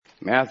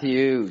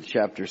Matthew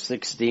chapter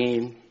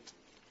 16,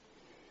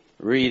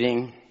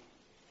 reading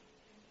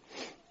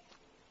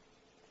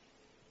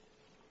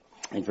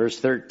in verse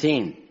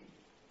 13.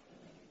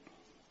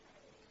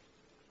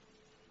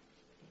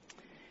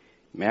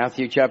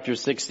 Matthew chapter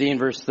 16,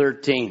 verse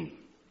 13.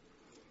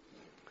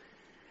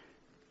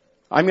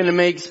 I'm going to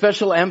make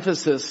special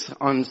emphasis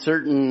on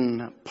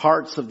certain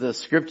parts of the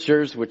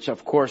scriptures, which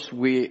of course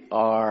we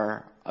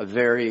are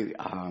very,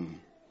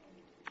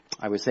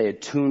 I would say,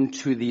 attuned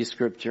to the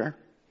scripture.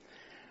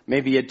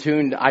 Maybe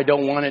attuned, I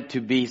don't want it to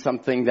be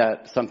something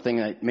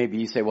that maybe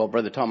you say, well,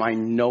 Brother Tom, I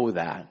know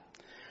that.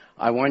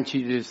 I want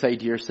you to say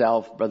to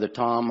yourself, Brother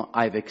Tom,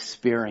 I've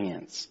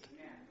experienced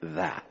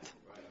that.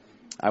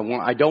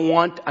 I don't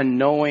want a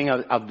knowing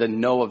of the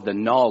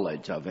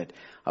knowledge of it.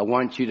 I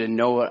want you to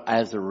know it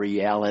as a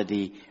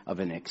reality of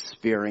an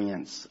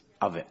experience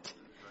of it.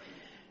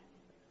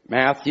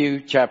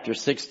 Matthew chapter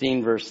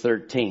 16 verse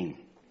 13.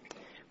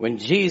 When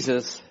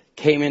Jesus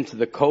came into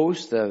the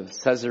coast of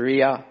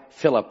Caesarea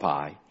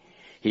Philippi,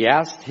 he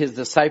asked his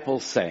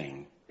disciples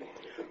saying,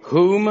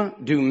 "Whom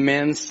do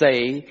men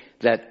say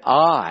that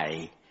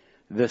I,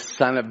 the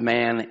Son of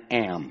Man,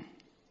 am?"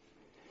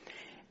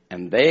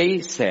 And they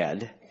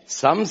said,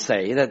 "Some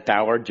say that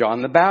thou art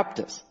John the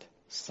Baptist,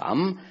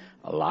 some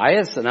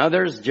Elias, and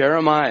others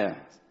Jeremiah,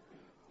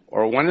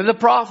 or one of the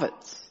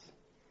prophets."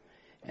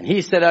 And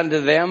he said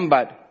unto them,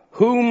 "But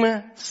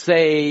whom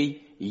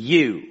say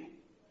you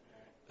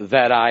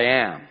that I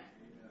am?"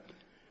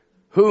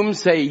 Whom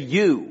say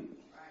you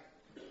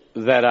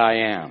that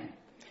I am?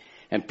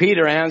 And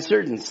Peter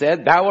answered and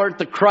said, "Thou art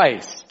the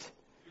Christ,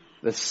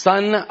 the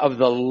Son of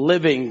the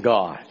living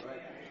God."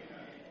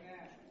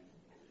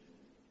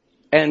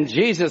 And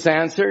Jesus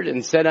answered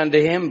and said unto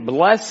him,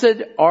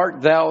 "Blessed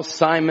art thou,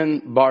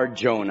 Simon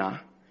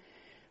Bar-Jonah,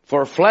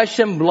 for flesh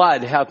and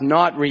blood hath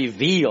not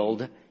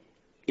revealed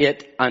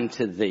it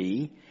unto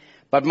thee,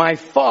 but my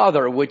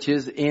Father which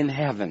is in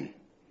heaven.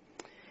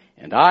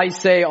 And I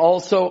say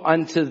also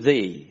unto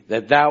thee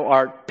that thou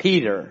art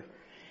Peter,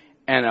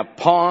 and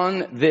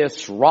upon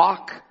this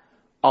rock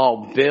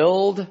I'll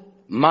build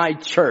my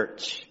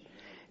church,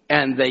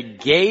 and the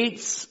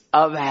gates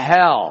of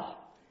hell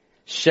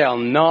shall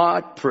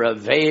not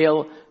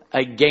prevail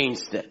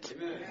against it."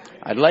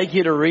 I'd like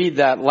you to read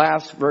that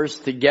last verse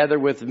together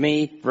with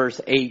me, verse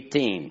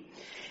 18.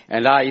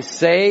 "And I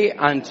say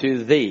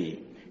unto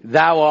thee,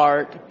 thou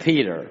art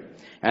Peter,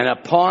 and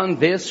upon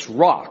this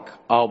rock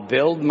I'll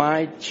build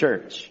my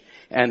church,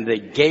 and the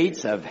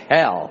gates of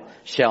hell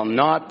shall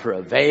not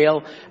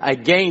prevail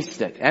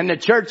against it." And the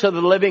church of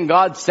the living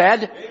God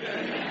said,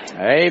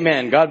 Amen.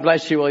 Amen. God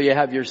bless you. Will you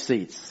have your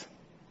seats?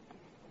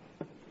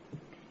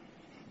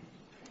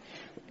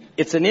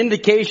 It's an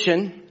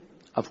indication,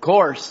 of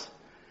course,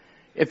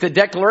 if the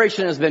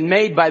declaration has been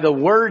made by the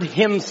Word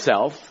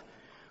Himself,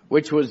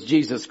 which was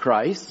Jesus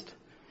Christ,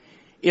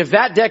 if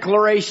that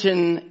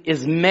declaration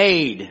is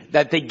made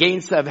that the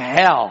gates of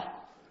hell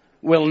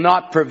will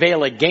not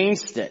prevail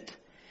against it,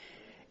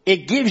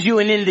 it gives you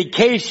an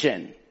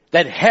indication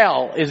that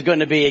hell is going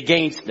to be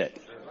against it.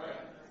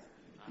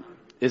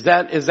 Is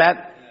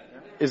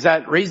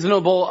that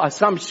reasonable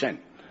assumption?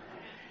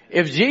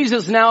 If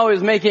Jesus now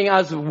is making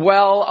us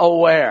well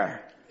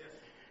aware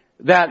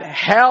that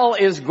hell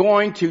is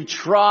going to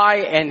try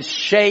and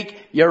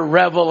shake your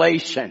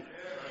revelation,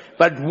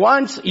 but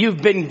once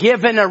you've been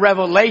given a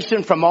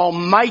revelation from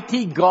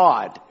Almighty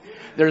God,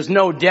 there's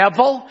no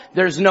devil,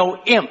 there's no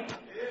imp,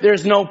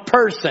 there's no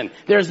person,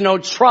 there's no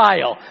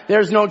trial,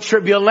 there's no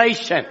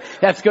tribulation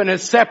that's going to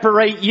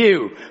separate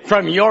you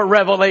from your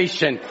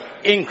revelation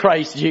in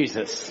Christ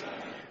Jesus.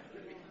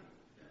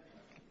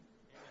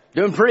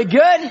 Doing pretty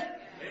good?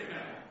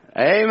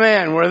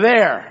 Amen. We're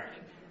there.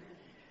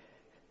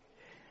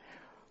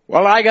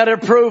 Well, I got to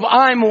prove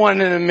I'm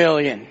one in a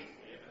million.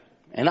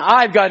 And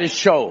I've got to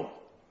show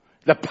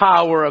the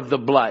power of the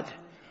blood.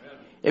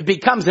 It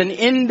becomes an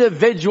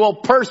individual,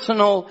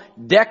 personal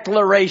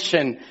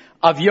declaration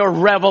of your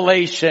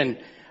revelation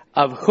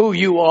of who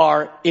you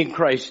are in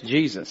Christ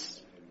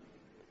Jesus.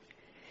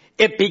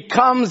 It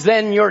becomes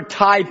then your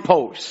tie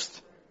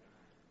post.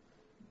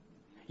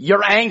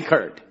 You're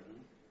anchored.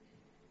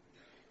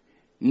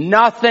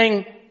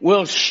 Nothing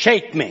will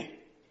shake me.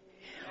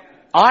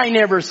 I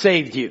never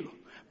saved you.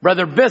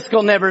 Brother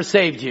Biscoe never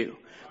saved you.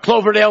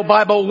 Cloverdale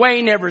Bible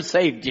Way never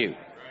saved you.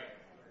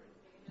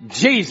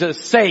 Jesus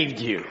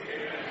saved you.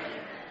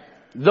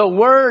 The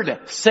Word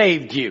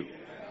saved you.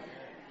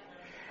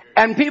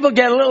 And people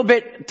get a little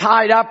bit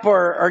tied up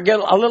or get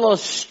a little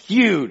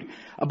skewed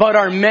about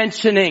our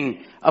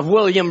mentioning of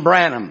William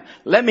Branham.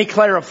 Let me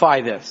clarify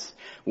this.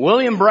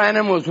 William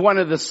Branham was one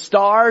of the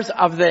stars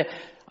of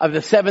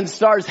the 7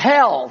 stars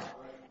held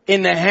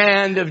in the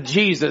hand of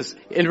Jesus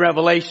in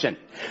Revelation.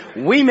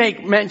 We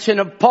make mention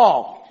of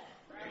Paul.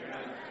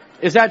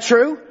 Is that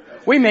true?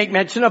 We make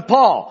mention of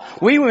Paul.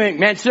 We make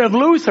mention of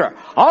Luther.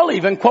 I'll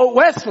even quote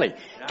Wesley.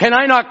 Can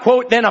I not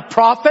quote then a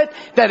prophet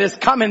that has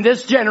come in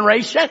this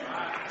generation?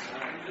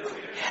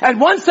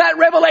 And once that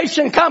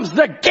revelation comes,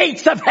 the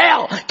gates of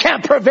hell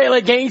can't prevail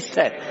against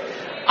it.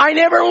 I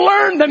never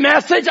learned the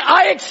message.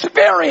 I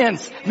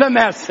experienced the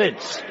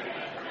message.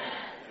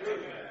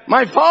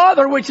 My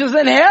Father which is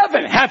in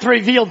heaven hath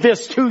revealed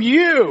this to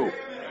you.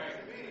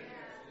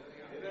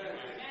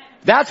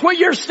 That's what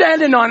you're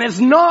standing on,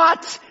 is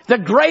not the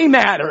gray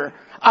matter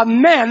of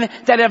men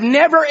that have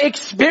never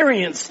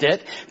experienced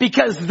it,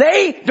 because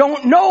they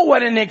don't know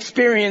what an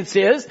experience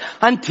is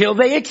until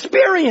they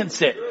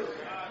experience it.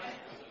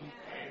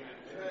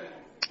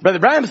 Brother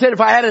Branham said,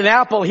 if I had an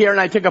apple here and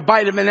I took a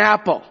bite of an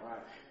apple,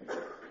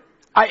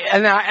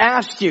 and I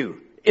asked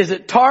you, is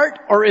it tart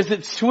or is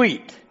it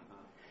sweet?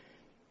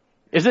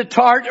 Is it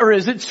tart or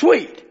is it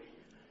sweet?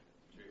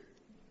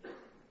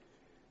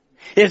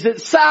 Is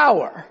it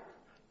sour?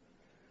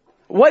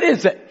 What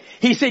is it?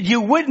 He said,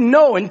 you wouldn't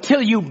know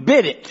until you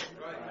bit it.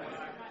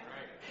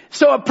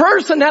 So a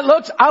person that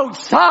looks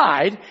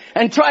outside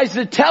and tries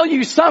to tell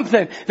you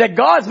something that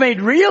God's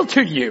made real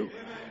to you,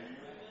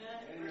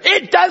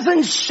 it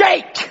doesn't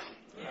shake.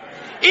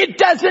 It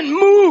doesn't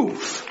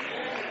move.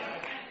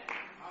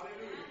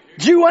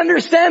 Do you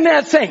understand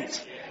that,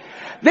 saints?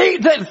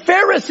 The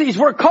Pharisees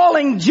were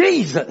calling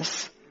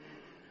Jesus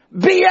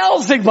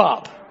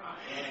Beelzebub.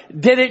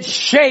 Did it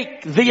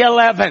shake the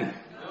 11?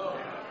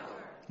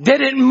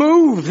 Did it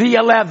move the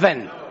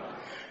 11?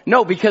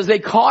 No, because they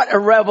caught a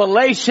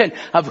revelation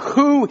of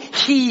who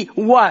He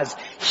was.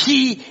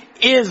 He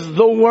is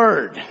the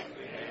Word.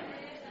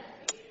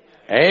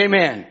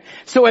 Amen.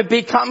 So it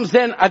becomes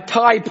then a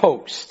tie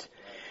post.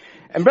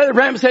 And Brother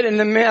Branham said in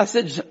the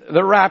message,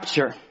 the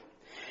rapture,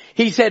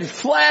 he said,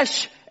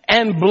 flesh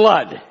and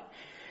blood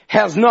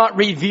has not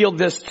revealed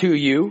this to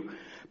you,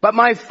 but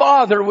my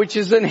Father which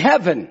is in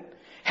heaven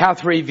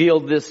hath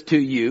revealed this to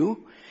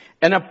you.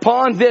 And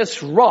upon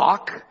this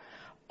rock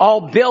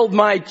I'll build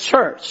my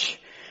church.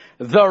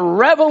 The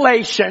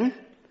revelation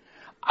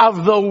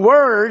of the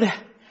Word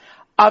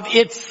of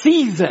its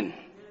season.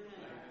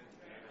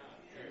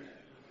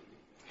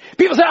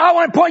 People say, I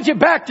want to point you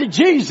back to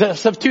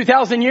Jesus of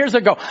 2,000 years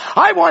ago.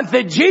 I want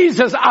the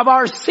Jesus of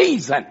our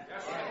season.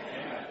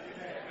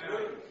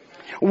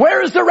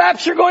 Where is the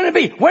rapture going to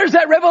be? Where's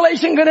that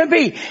revelation going to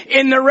be?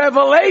 In the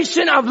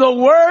revelation of the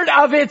Word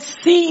of its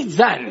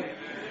season.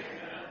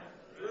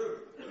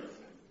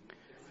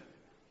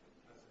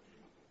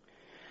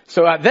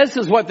 So this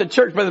is what the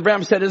church, Brother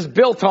Branham said, is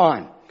built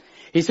on.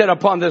 He said,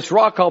 upon this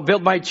rock I'll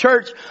build my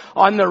church,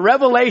 on the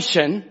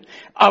revelation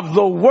of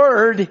the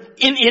Word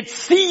in its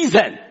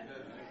season.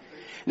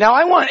 Now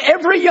I want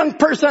every young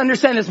person to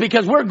understand this,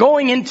 because we're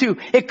going into,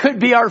 it could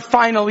be our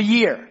final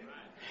year.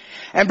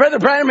 And Brother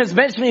Branham is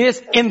mentioning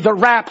this in the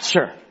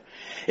rapture.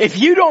 If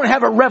you don't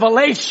have a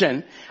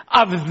revelation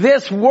of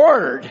this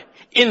Word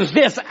in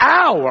this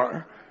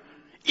hour,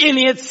 in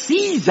its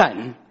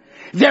season,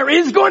 there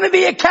is going to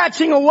be a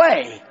catching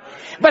away.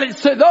 But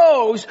it's to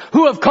those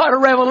who have caught a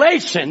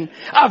revelation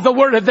of the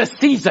Word of the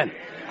season.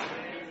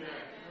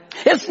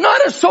 It's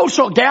not a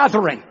social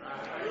gathering.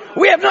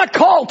 We have not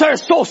called to a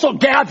social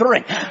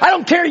gathering. I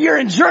don't care you're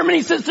in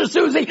Germany, Sister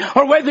Susie,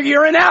 or whether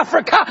you're in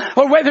Africa,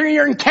 or whether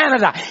you're in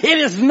Canada. It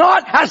is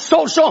not a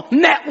social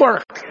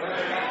network.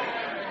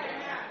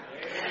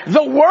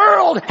 The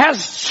world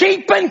has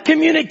cheapened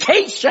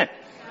communication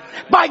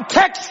by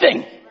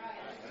texting.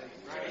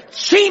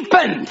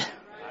 Cheapened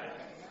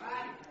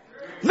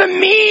the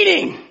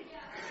meaning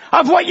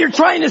of what you're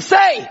trying to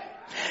say.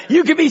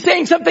 You could be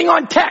saying something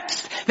on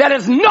text that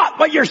is not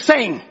what you're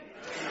saying.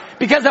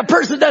 Because a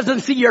person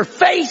doesn't see your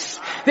face.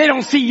 They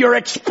don't see your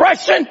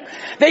expression.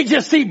 They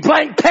just see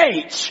blank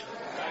page.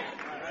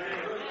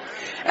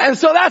 And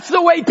so that's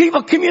the way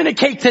people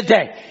communicate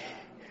today.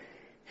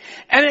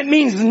 And it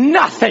means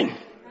nothing.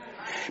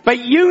 But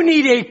you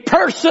need a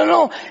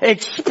personal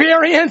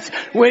experience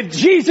with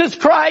Jesus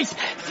Christ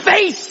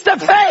face to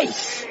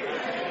face.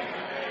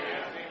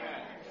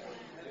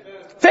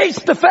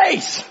 Face to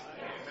face.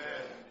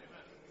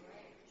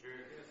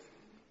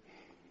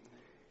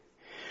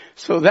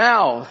 So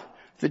now,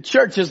 the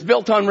church is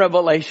built on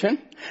revelation.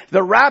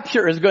 The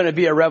rapture is going to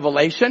be a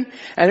revelation.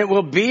 And it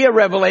will be a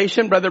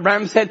revelation, Brother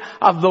Branham said,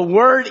 of the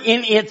Word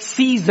in its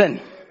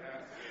season.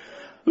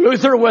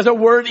 Luther was a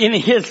word in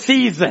his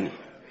season.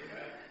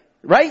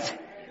 Right?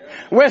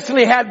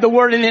 Wesley had the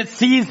Word in its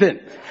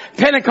season.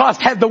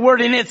 Pentecost had the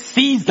Word in its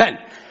season.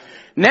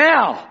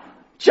 Now,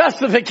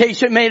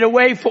 justification made a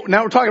way for,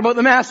 now we're talking about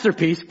the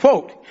masterpiece,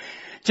 quote,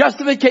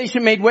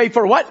 justification made way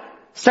for what?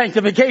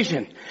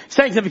 Sanctification.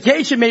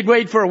 Sanctification made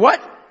way for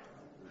what?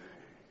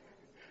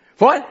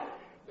 What?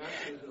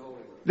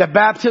 The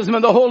baptism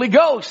of the Holy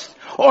Ghost,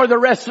 or the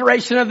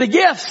restoration of the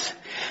gifts.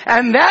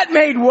 And that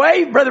made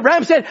way, Brother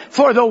Branham said,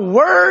 for the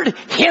Word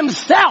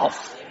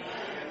Himself.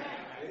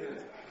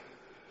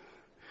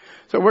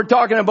 So we're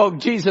talking about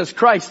Jesus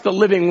Christ, the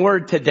living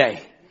Word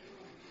today.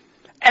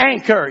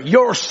 Anchor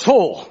your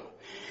soul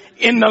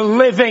in the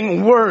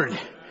living Word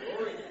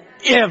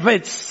of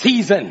its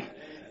season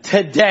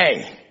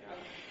today.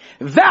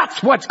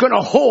 That's what's going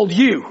to hold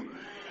you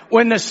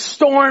when the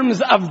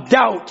storms of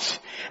doubt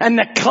and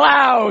the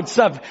clouds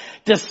of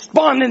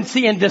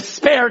despondency and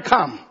despair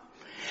come.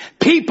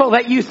 people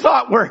that you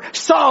thought were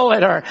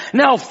solid are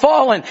now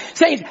fallen.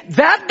 Saints,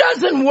 that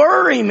doesn't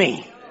worry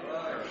me.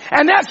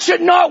 And that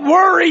should not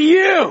worry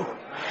you.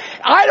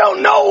 I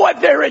don't know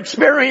what their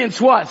experience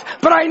was,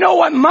 but I know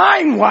what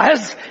mine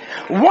was.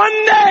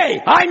 One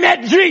day I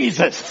met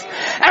Jesus.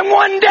 And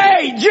one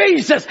day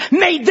Jesus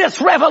made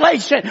this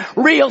revelation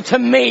real to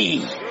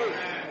me.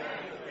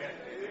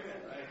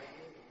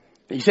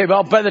 You say,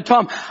 well, Brother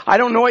Tom, I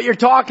don't know what you're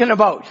talking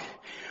about.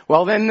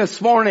 Well, then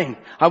this morning,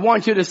 I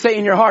want you to say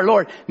in your heart,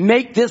 Lord,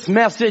 make this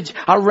message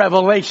a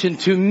revelation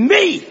to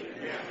me.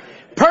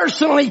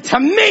 Personally to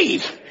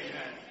me.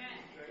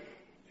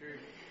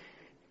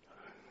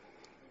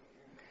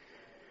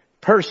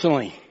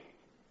 Personally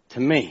to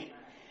me.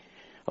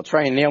 I'll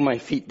try and nail my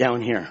feet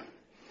down here.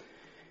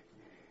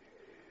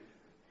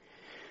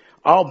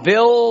 I'll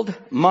build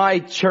my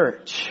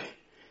church,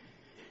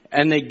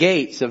 and the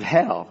gates of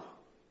hell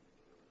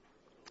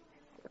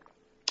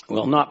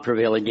will not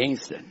prevail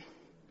against it.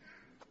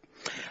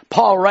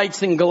 Paul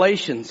writes in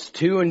Galatians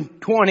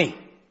 2:20,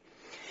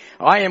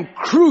 I am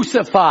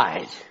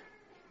crucified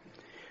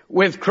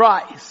with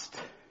Christ.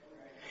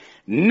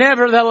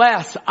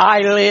 Nevertheless, I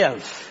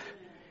live.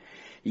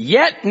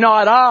 Yet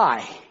not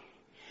I.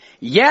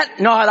 Yet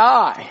not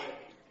I.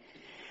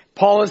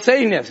 Paul is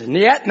saying this.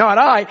 Yet not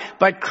I,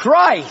 but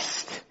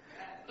Christ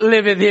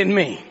liveth in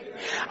me.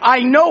 I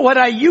know what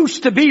I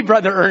used to be,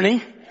 Brother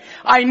Ernie.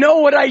 I know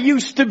what I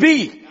used to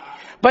be.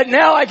 But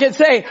now I can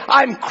say,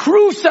 I'm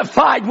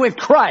crucified with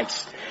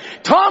Christ.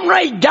 Tom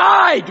Ray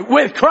died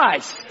with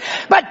Christ.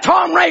 But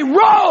Tom Ray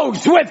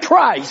rose with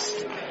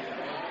Christ.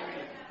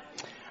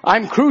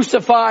 I'm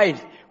crucified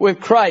with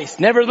Christ.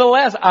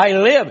 Nevertheless, I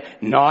live.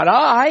 Not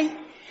I,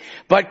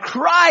 but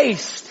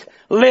Christ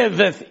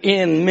liveth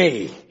in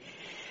me.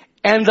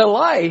 And the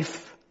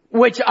life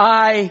which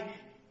I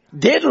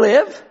did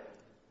live,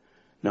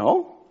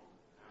 no,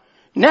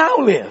 now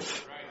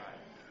live.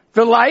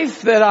 The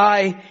life that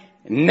I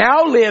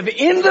now live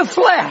in the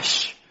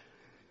flesh.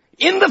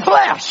 In the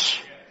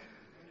flesh.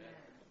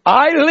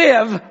 I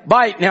live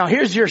by, now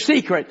here's your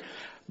secret,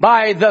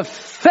 by the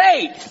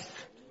faith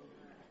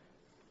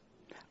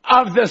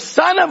of the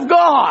Son of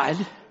God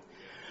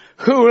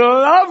who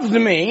loved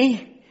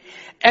me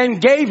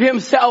and gave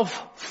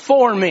himself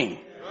for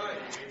me.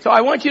 So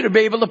I want you to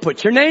be able to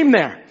put your name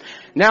there.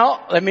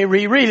 Now, let me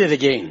reread it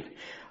again.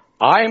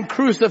 I am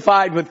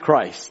crucified with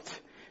Christ.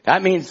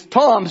 That means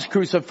Tom's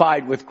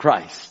crucified with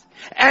Christ.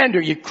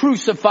 Andrew, you're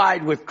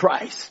crucified with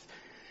Christ.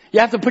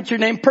 You have to put your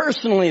name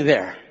personally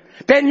there.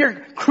 Ben, you're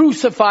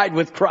crucified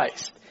with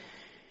Christ.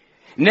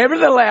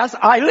 Nevertheless,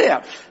 I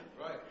live.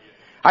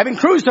 I've been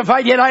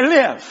crucified, yet I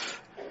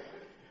live.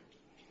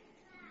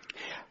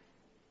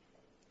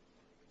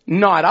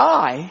 Not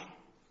I,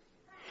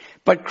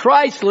 but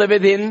Christ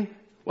liveth in,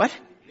 what?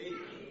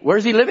 Where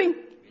is he living?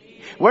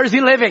 Where is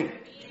he living?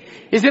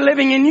 Is he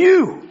living in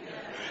you?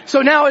 So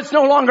now it's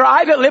no longer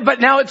I that live,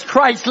 but now it's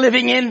Christ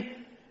living in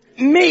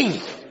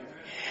me.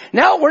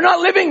 Now we're not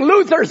living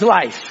Luther's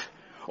life,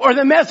 or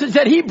the message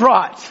that he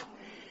brought,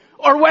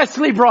 or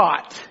Wesley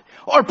brought,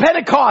 or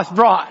Pentecost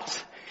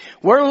brought.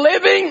 We're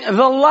living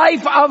the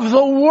life of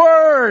the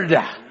Word.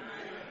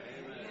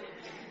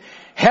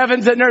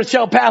 Heavens and earth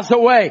shall pass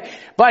away,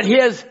 but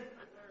His,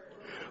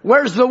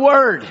 where's the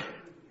Word?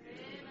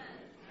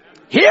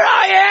 Here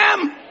I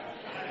am.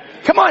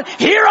 Come on,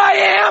 here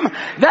I am.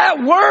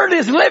 That Word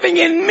is living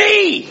in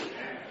me.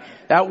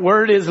 That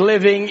Word is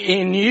living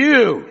in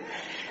you.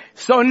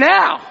 So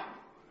now,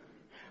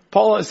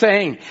 Paul is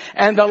saying,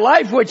 and the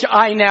life which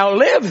I now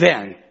live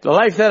then, the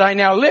life that I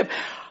now live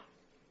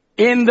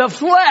in the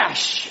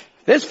flesh,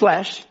 this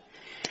flesh,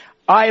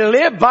 I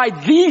live by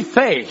the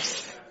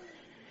faith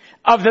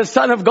of the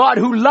Son of God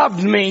who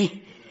loved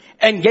me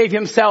and gave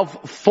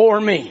himself for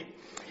me.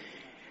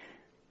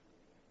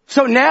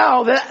 So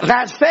now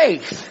that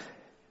faith,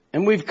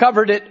 and we've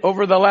covered it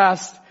over the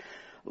last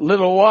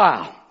little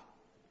while,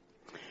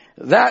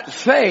 that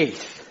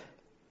faith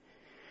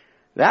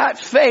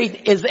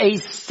is a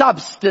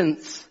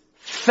substance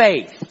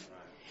faith.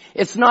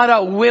 It's not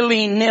a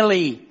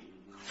willy-nilly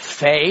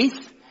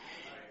faith.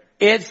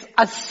 It's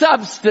a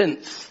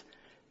substance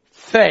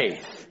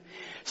faith.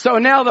 So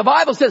now the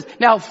Bible says,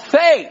 now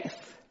faith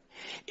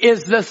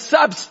is the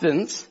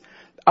substance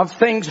of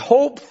things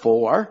hoped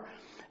for,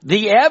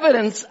 the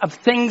evidence of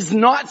things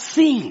not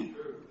seen.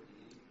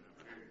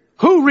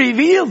 Who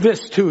revealed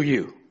this to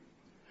you?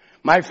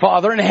 My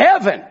Father in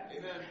heaven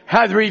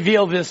hath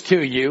revealed this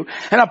to you.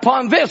 And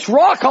upon this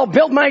rock I'll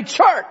build my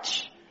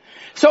church.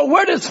 So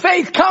where does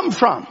faith come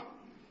from?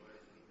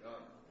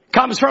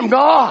 Comes from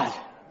God.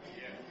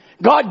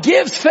 God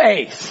gives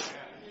faith.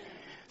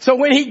 So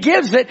when He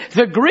gives it,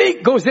 the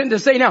Greek goes in to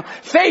say, now,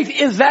 faith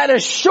is that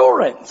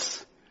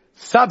assurance.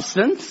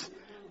 Substance,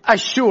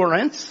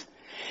 assurance.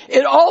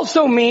 It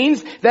also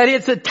means that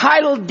it's a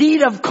title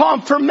deed of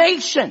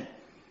confirmation.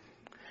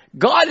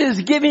 God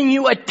is giving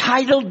you a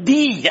title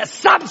deed, a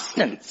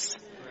substance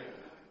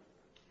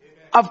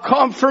of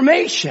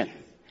confirmation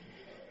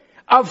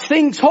of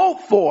things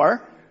hoped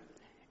for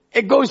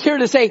It goes here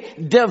to say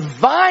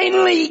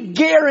divinely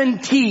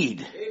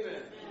guaranteed.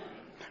 Amen.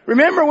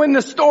 Remember when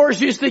the stores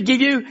used to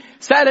give you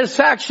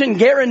satisfaction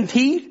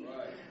guaranteed?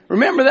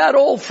 Remember that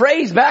old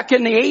phrase back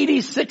in the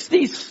 80s,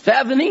 60s,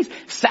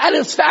 70s?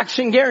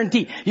 Satisfaction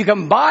guaranteed. You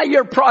can buy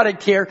your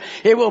product here.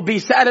 It will be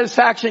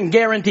satisfaction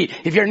guaranteed.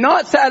 If you're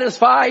not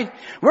satisfied,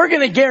 we're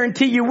going to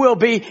guarantee you will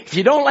be. If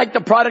you don't like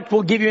the product,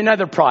 we'll give you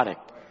another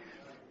product.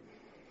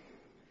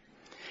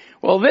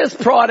 Well, this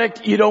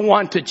product you don't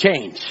want to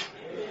change.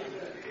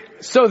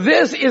 So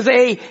this is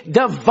a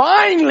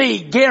divinely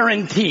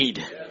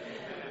guaranteed.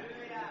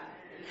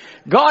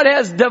 God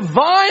has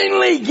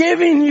divinely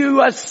given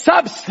you a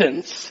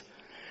substance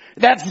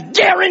that's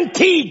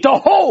guaranteed to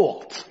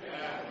hold.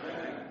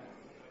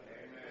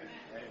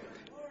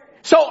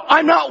 So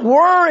I'm not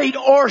worried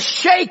or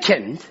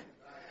shaken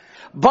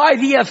by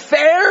the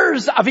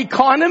affairs of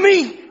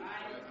economy,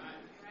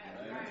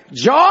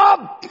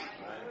 job,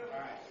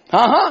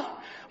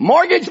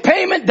 mortgage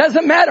payment,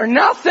 doesn't matter.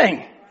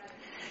 Nothing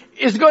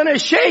is going to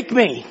shake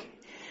me.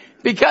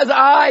 Because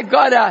I've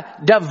got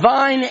a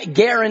divine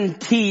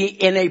guarantee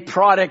in a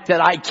product that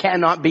I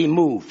cannot be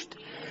moved.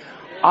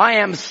 I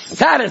am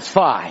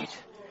satisfied.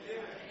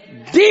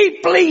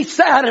 Deeply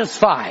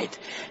satisfied.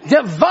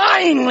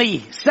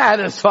 Divinely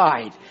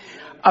satisfied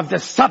of the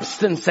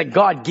substance that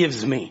God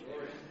gives me.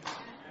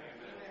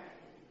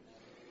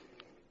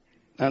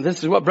 Now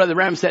this is what Brother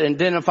Ram said,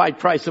 identified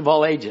Christ of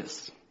all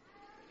ages.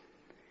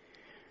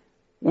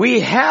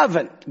 We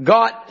haven't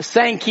got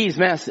Sankey's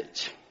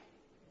message.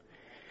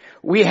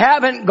 We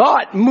haven't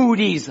got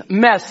Moody's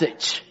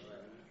message.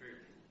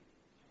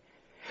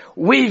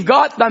 We've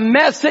got the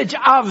message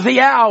of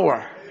the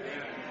hour.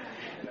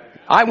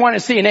 I want to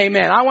see an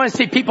amen. I want to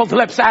see people's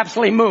lips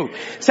absolutely move.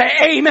 Say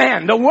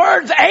amen. The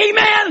words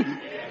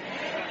amen.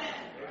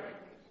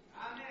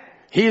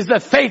 He's the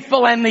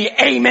faithful and the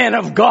amen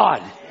of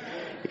God.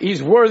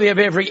 He's worthy of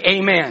every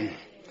amen.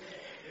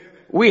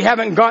 We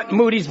haven't got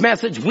Moody's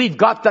message. We've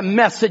got the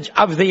message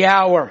of the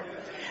hour.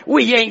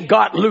 We ain't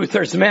got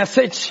Luther's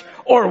message.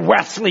 Or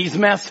Wesley's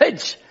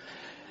message.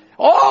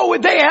 Oh,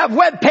 would they have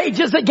web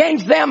pages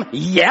against them?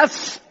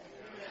 Yes.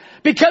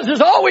 Because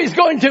there's always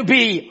going to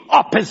be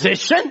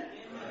opposition.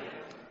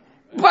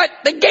 But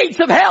the gates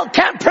of hell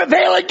can't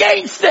prevail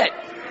against it.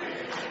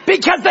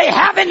 Because they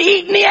haven't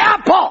eaten the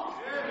apple.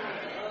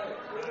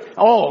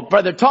 Oh,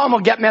 Brother Tom will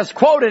get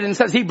misquoted and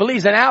says he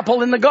believes an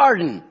apple in the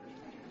garden.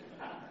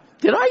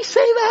 Did I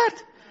say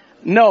that?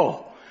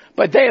 No.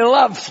 But they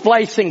love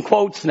splicing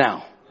quotes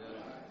now.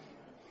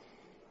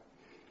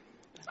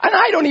 And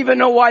I don't even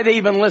know why they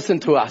even listen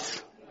to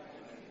us.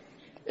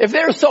 If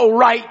they're so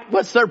right,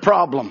 what's their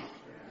problem?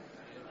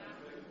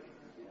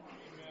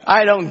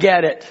 I don't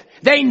get it.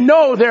 They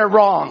know they're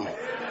wrong.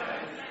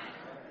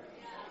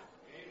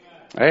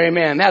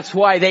 Amen. That's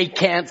why they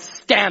can't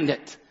stand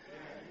it.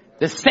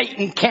 The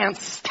Satan can't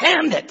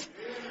stand it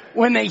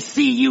when they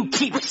see you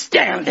keep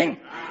standing.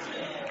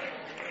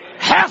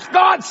 Hath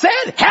God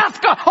said?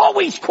 Hath God?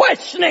 Always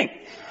questioning.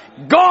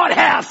 God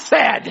hath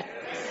said.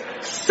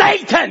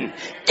 Satan,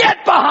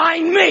 get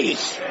behind me.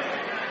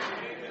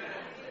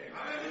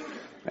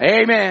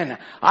 Amen.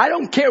 I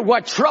don't care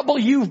what trouble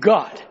you've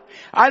got.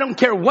 I don't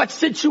care what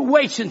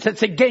situations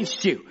that's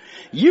against you.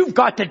 You've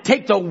got to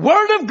take the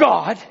word of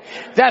God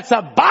that's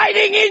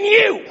abiding in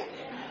you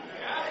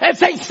and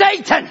say,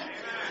 Satan,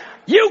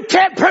 you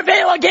can't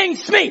prevail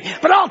against me,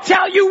 but I'll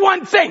tell you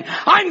one thing.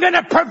 I'm going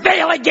to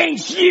prevail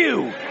against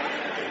you.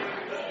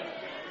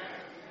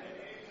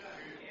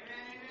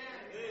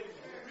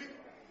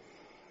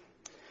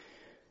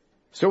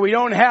 So we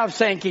don't have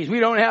Sankey's, we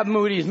don't have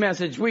Moody's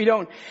message, we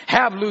don't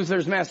have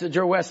Luther's message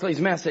or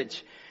Wesley's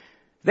message.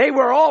 They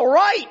were all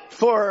right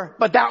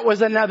but that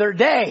was another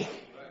day.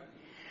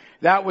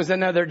 That was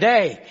another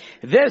day.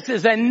 This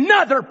is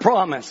another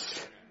promise.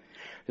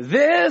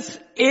 This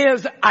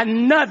is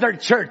another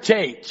church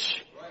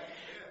age.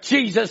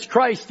 Jesus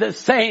Christ the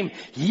same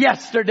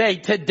yesterday,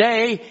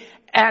 today,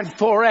 and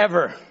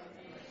forever.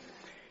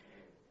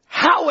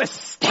 How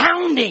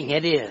astounding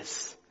it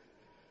is.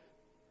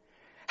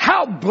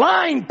 How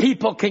blind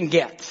people can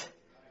get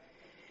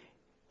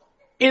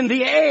in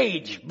the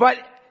age, but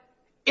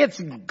it's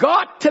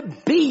got to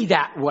be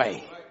that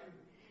way.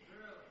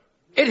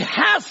 It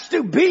has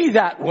to be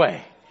that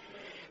way.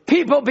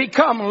 People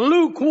become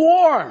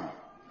lukewarm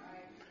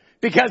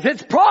because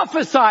it's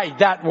prophesied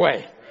that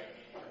way.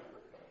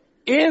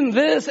 In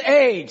this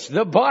age,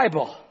 the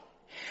Bible,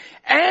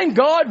 and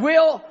God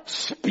will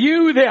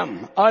spew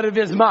them out of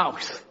his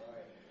mouth.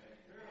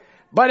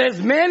 But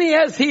as many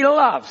as he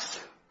loves,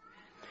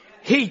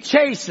 he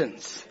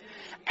chastens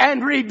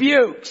and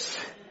rebukes.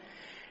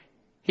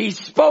 He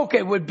spoke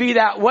it would be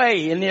that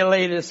way in the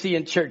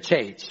Laodicean church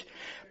age.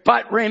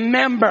 But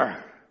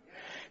remember,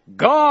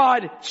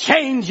 God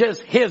changes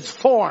his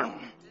form.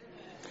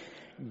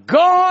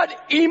 God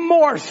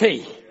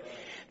immorphe.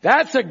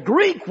 That's a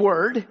Greek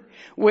word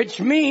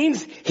which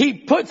means he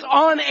puts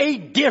on a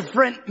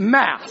different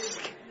mask.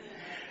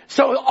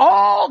 So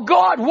all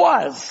God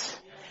was,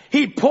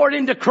 he poured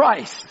into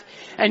Christ.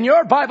 And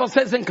your Bible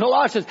says in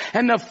Colossians,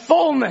 and the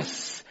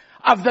fullness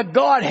of the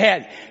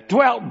Godhead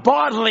dwelt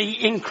bodily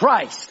in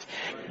Christ.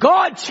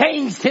 God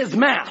changed his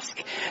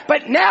mask.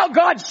 But now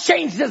God's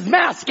changed his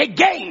mask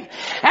again.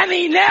 And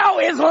he now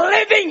is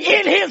living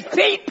in his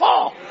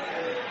people.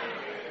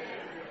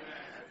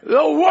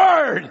 The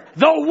Word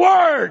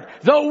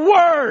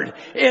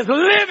is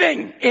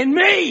living in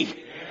me.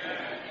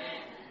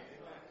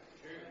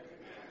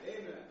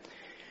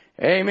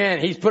 Amen.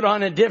 He's put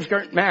on a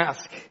different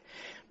mask.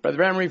 Brother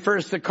Branham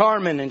refers to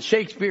Carmen in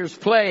Shakespeare's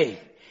play,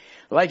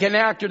 like an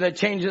actor that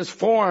changes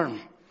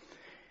form.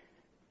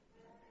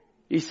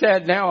 He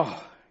said,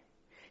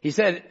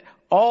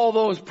 all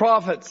those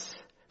prophets,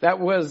 that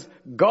was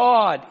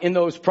God in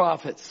those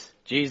prophets.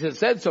 Jesus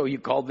said so. He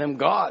called them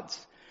gods,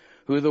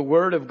 who the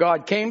Word of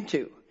God came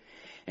to.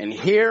 And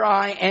here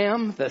I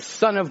am, the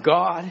Son of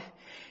God.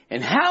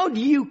 And how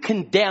do you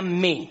condemn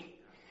me?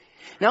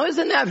 Now,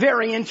 isn't that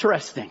very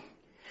interesting?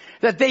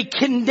 That they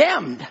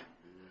condemned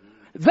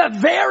the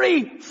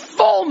very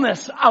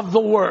fullness of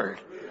the Word.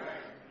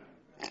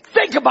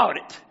 Think about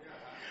it.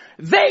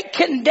 They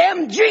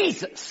condemned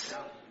Jesus.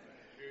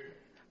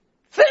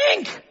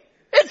 Think.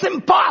 It's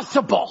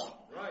impossible.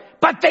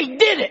 But they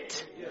did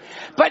it.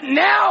 But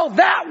now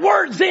that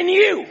Word's in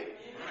you.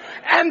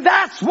 And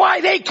that's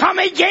why they come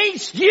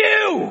against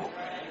you.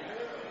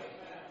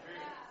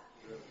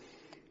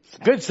 It's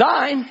a good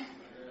sign.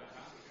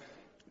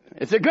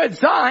 It's a good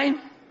sign.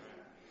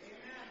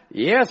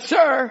 Yes,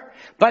 sir.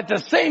 But the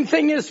same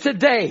thing is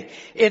today.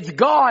 It's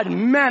God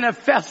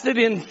manifested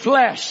in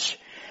flesh.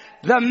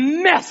 The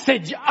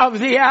message of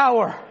the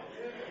hour.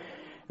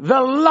 The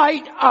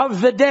light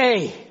of the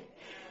day.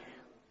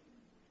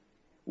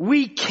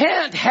 We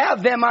can't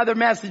have them other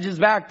messages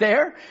back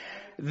there.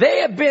 They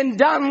have been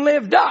done,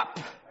 lived up.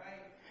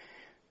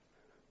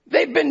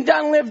 They've been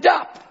done, lived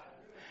up.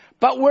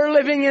 But we're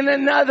living in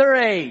another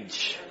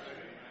age.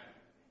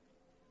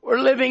 We're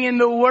living in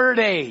the Word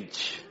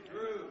age.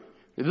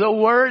 The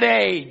Word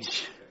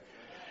age.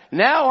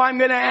 Now I'm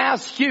going to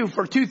ask you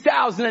for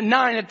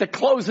 2009 at the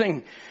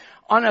closing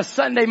on a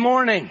Sunday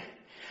morning.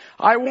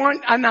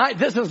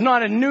 This is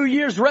not a New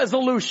Year's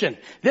resolution.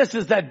 This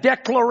is a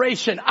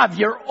declaration of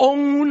your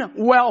own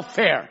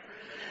welfare.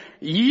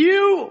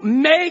 You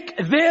make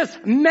this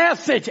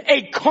message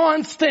a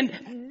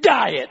constant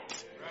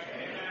diet.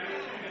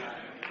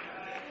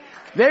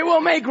 They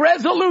will make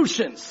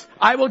resolutions.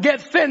 I will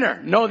get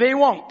thinner. No, they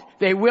won't.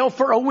 They will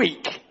for a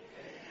week.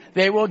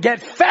 They will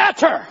get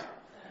fatter.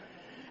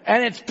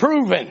 And it's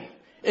proven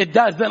it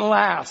doesn't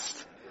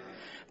last.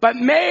 But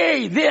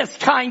may this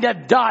kind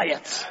of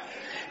diet,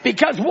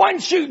 because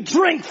once you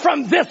drink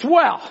from this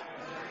well,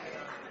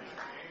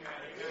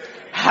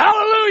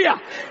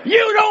 hallelujah,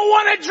 you don't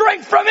want to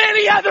drink from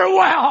any other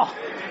well.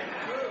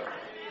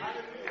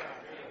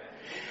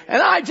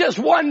 And I just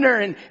wonder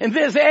in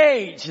this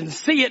age, and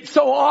see it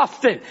so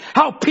often,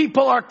 how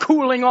people are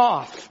cooling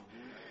off.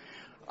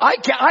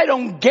 I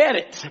don't get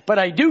it, but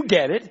I do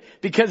get it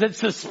because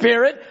it's the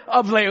spirit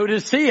of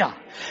Laodicea.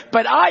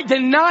 But I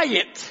deny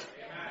it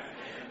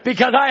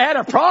because I had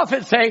a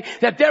prophet say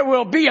that there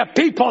will be a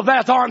people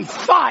that's on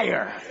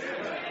fire.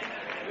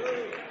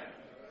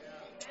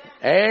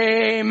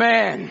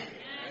 Amen.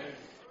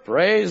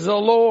 Praise the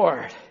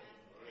Lord.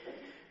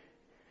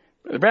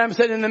 Brother Branham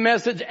said in the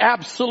message,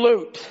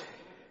 absolute.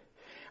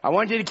 I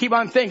want you to keep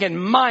on thinking,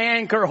 my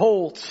anchor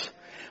holds.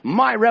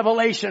 My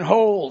revelation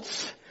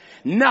holds.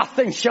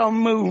 Nothing shall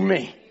move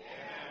me.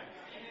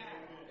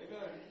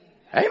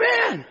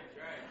 Amen.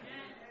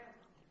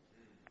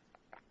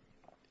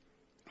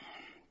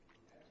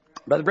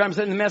 Brother Branham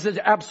said in the message,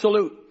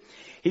 absolute.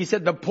 He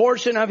said the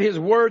portion of his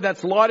word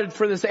that's allotted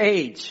for this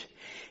age,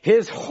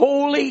 his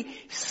Holy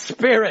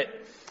Spirit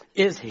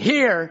is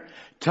here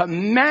to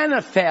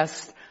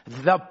manifest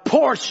the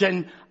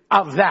portion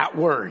of that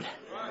word.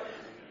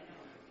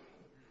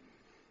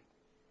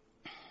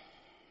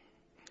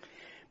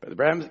 Brother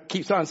Branham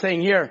keeps on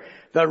saying here,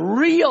 the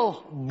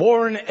real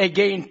born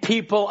again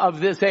people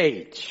of this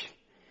age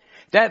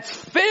that's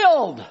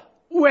filled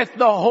with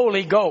the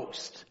Holy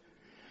Ghost.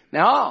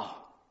 Now,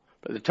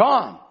 Brother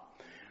Tom,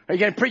 are you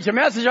going to preach a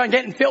message on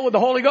getting filled with the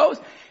Holy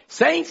Ghost?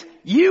 Saints,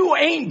 you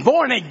ain't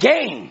born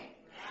again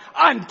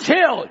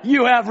until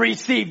you have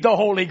received the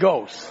Holy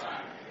Ghost.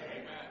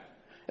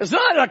 It's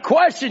not a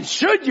question,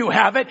 should you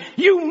have it?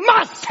 You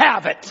must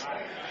have it.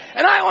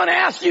 And I want to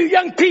ask you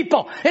young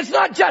people, it's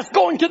not just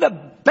going to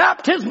the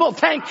baptismal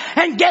tank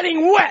and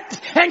getting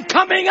wet and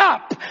coming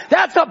up.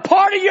 That's a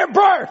part of your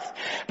birth.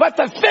 But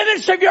the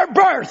finish of your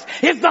birth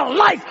is the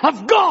life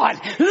of God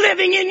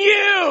living in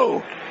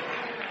you.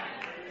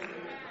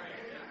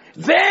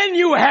 Then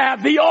you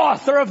have the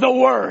author of the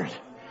word.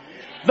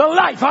 The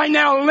life I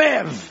now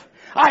live,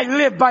 I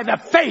live by the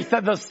faith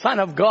of the Son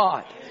of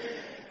God.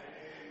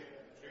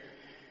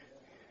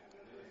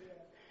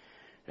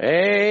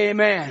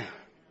 Amen.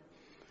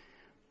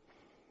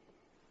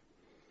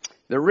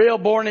 The real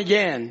born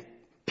again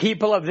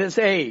people of this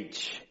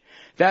age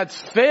that's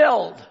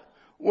filled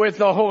with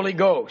the Holy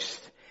Ghost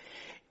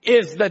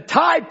is the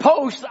tie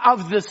post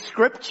of the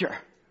Scripture.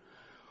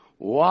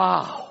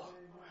 Wow.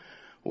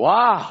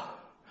 Wow.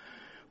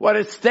 What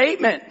a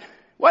statement.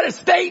 What a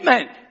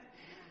statement.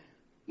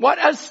 What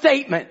a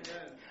statement.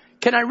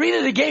 Can I read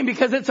it again?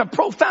 Because it's a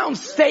profound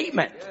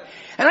statement.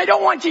 And I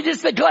don't want you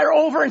just to glare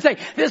over and say,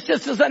 this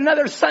just is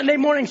another Sunday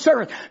morning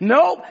service.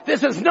 No,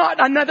 this is not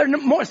another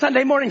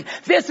Sunday morning.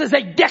 This is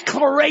a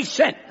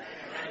declaration.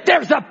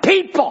 There's a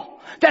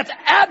people that's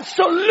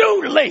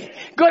absolutely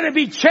going to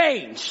be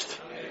changed.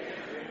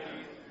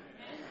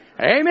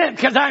 Amen.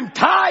 Because I'm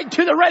tied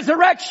to the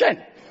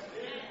resurrection.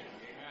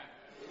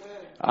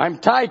 I'm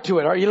tied to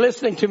it. Are you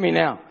listening to me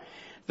now?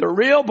 The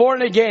real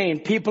born again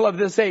people of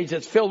this age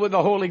that's filled with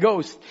the Holy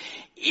Ghost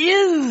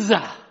is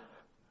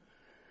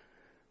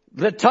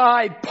the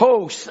tie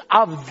post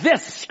of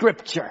this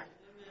scripture.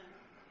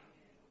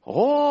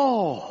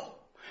 Oh,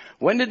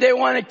 when did they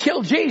want to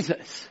kill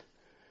Jesus?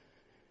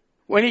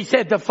 When he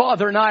said the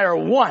Father and I are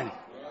one.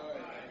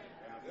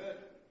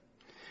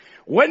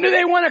 When do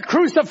they want to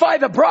crucify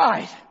the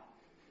bride?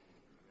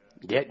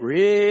 Get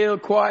real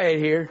quiet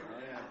here.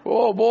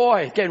 Oh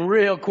boy, it's getting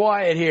real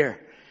quiet here.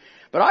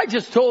 But I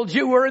just told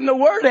you we're in the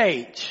Word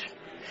age.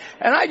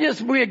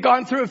 And we had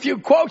gone through a few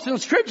quotes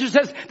and scripture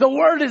says the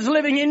Word is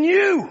living in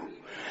you.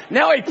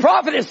 Now a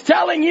prophet is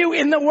telling you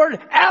in the word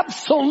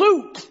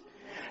absolute,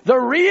 the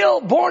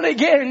real born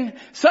again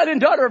son and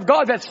daughter of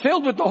God that's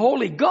filled with the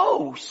Holy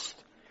Ghost.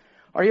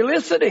 Are you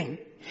listening?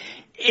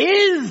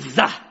 Is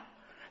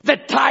the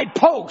tie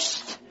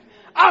post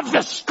of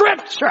the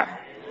scripture.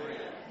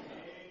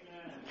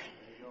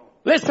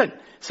 Listen,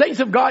 saints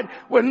of God,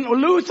 when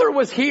Luther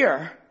was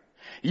here,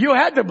 you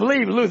had to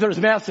believe Luther's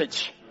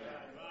message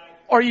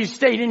or you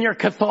stayed in your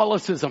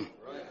Catholicism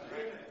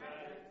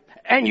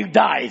and you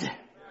died.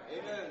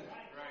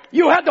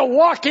 You had to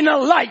walk in the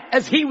light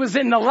as he was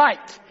in the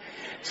light.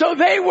 So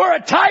they were a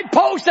tie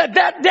post at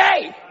that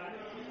day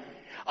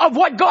of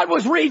what God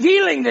was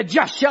revealing, the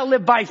just shall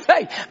live by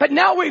faith. But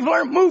now we've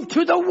moved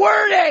to the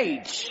Word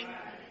age.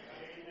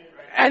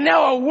 And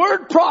now a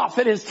word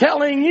prophet is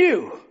telling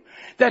you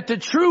that the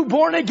true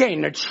born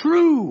again,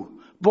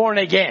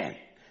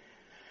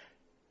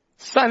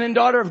 son and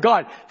daughter of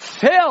God,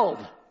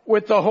 filled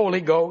with the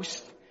Holy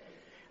Ghost.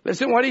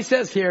 Listen what he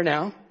says here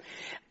now.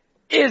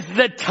 Is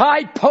the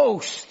tie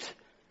post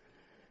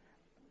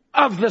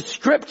of the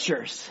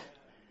scriptures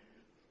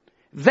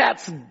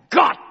that's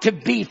got to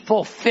be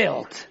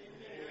fulfilled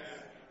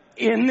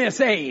in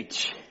this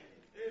age.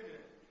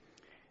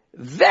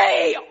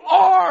 They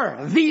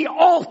are the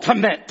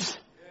ultimate.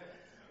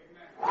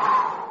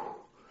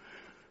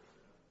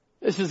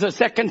 This is the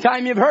second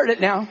time you've heard it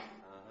now.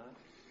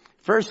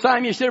 First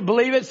time you should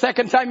believe it.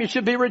 Second time you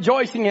should be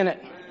rejoicing in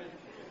it.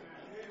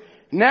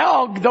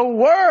 Now the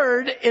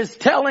Word is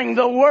telling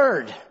the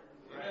Word.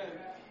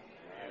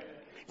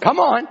 Come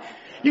on.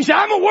 You say,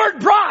 I'm a Word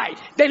bride.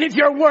 Then if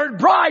you're a Word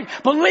bride,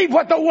 believe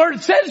what the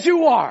Word says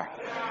you are.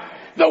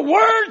 The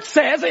Word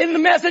says in the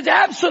message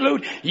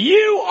absolute,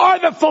 you are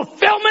the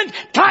fulfillment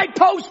tie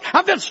post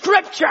of the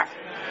scripture.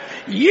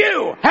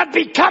 You have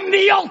become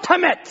the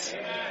ultimate.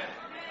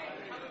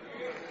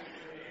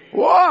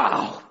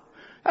 Wow.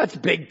 That's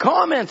big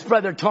comments,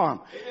 Brother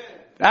Tom.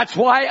 That's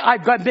why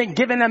I've been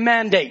given a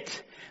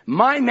mandate.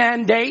 My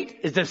mandate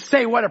is to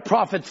say what a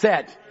prophet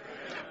said.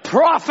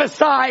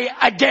 Prophesy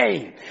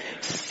again.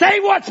 Say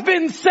what's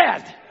been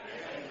said.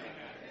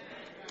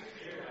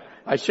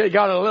 I should have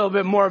got a little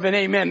bit more of an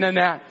amen than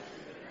that.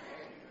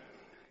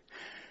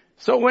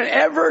 So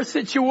whenever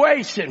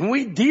situation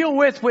we deal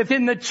with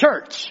within the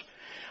church,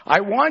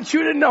 I want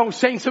you to know,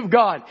 saints of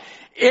God,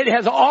 it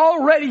has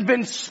already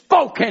been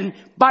spoken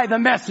by the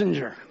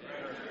messenger.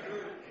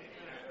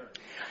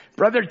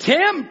 Brother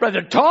Tim,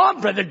 Brother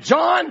Tom, Brother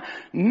John,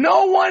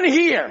 no one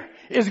here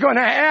is going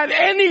to add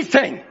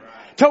anything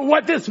to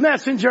what this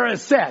messenger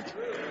has said.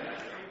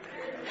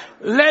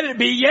 Let it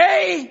be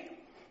yea.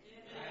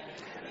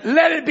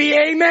 Let it be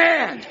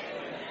amen.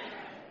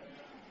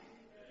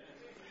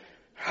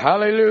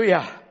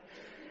 Hallelujah.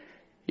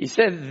 He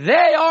said,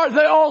 they are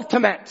the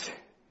ultimate.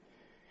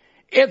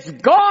 It's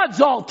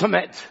God's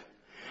ultimate.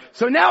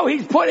 So now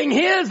he's putting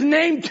his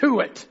name to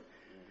it.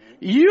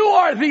 You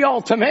are the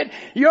ultimate.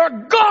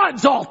 You're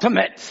God's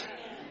ultimate.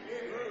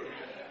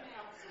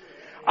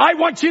 I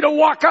want you to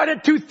walk out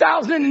of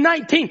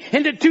 2019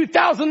 into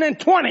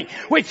 2020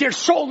 with your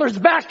shoulders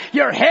back,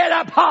 your head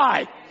up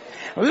high.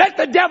 Let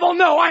the devil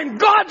know I'm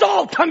God's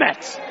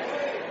ultimate.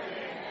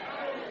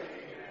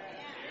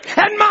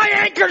 And my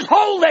anchor's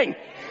holding.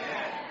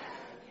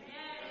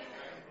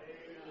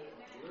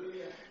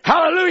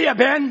 Hallelujah,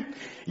 Ben.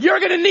 You're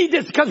going to need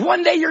this because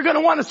one day you're going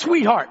to want a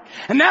sweetheart.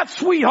 And that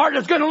sweetheart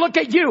is going to look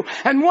at you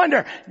and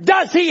wonder,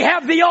 does he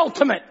have the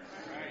ultimate?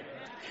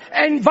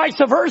 And vice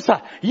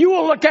versa. You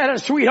will look at a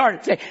sweetheart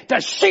and say,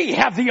 does she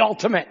have the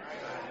ultimate?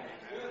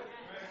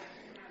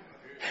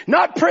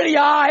 Not pretty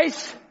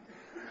eyes.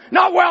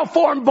 Not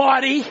well-formed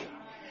body.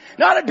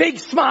 Not a big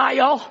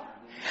smile.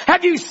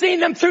 Have you seen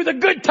them through the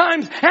good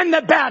times and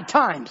the bad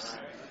times?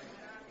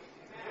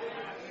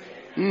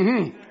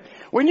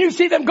 When you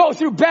see them go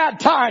through bad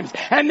times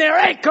and their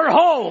anchor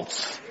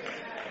holds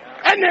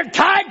and they're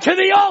tied to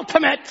the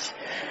ultimate,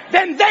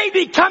 then they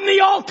become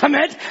the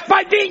ultimate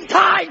by being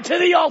tied to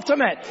the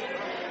ultimate.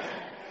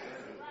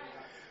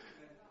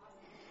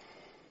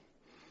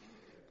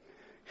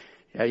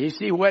 Yeah, you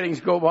see weddings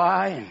go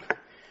by and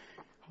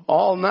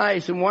all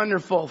nice and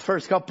wonderful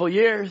first couple of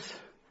years.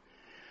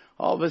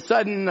 All of a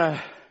sudden,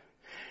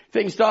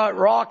 things start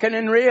rocking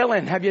and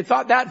reeling. Have you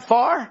thought that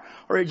far?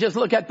 Or you just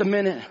look at the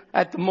minute,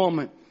 at the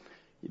moment?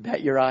 You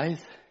bet your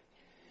eyes.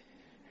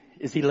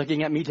 Is he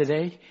looking at me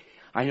today?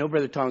 I know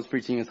Brother Tom's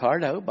preaching his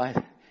heart out,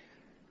 but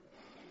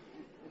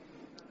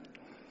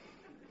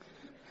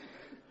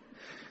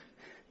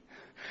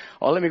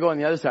oh, let me go on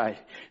the other side.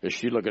 Is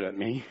she looking at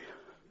me?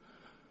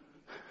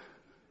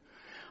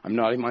 I'm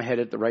nodding my head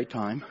at the right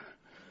time.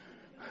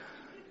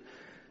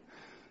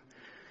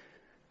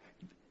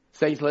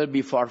 Saints, let it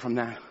be far from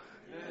that.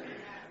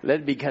 Let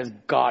it be because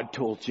God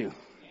told you.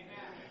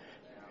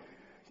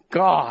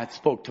 God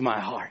spoke to my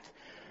heart.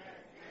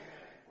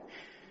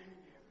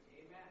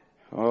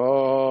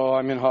 Oh,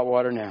 I'm in hot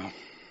water now.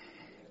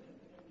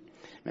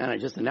 Man, I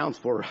just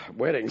announced 4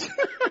 weddings.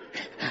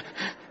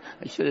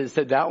 I should have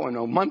said that one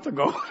a month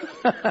ago.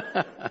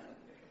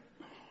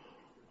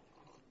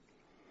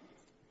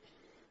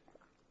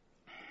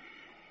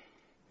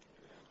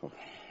 Oh,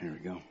 here we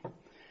go.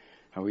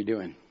 How are we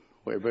doing?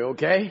 Everybody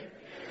okay?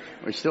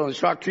 We're still in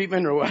shock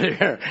treatment or what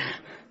here?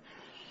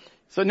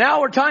 So now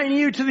we're tying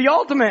you to the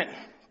ultimate.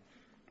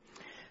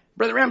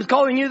 Brother Ram's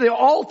calling you the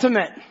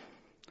ultimate.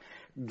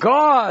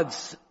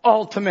 God's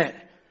ultimate.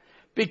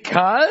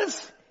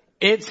 Because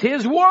it's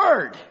His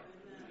Word.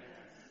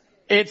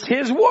 It's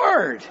His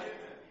Word.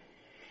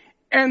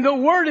 And the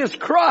Word is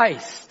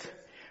Christ.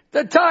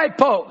 The tie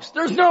post.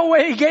 There's no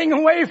way getting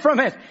away from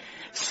it.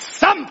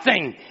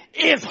 Something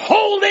is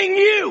holding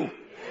you.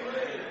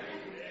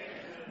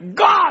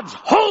 God's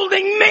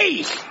holding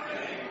me.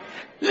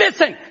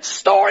 Listen,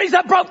 stories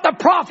about the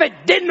prophet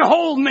didn't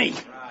hold me.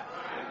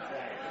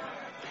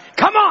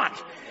 Come on.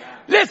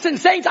 Listen,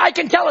 saints, I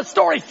can tell a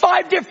story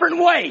 5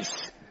 different ways.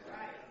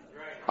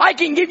 I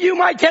can give you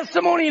my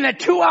testimony in a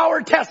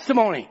 2-hour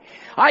testimony.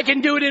 I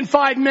can do it in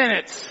 5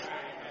 minutes.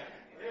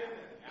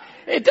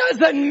 It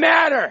doesn't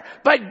matter,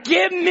 but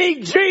give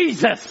me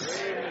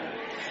Jesus.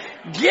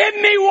 Give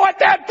me what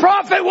that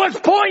prophet was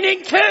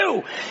pointing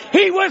to.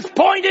 He was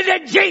pointed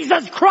at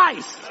Jesus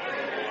Christ.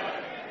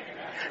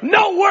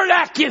 No word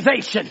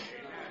accusation.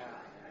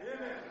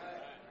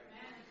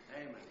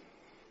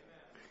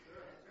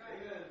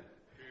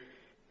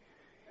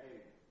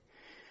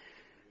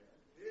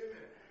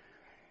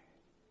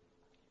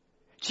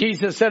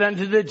 Jesus said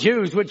unto the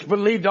Jews which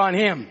believed on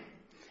Him,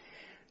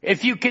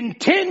 if you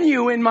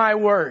continue in my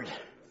word.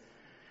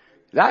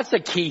 That's a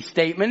key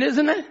statement,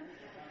 isn't it?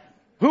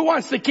 Who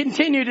wants to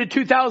continue to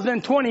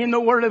 2020 in the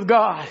Word of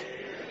God?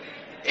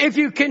 If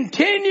you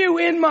continue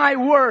in my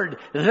word,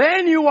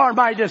 then you are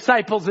my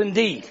disciples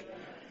indeed.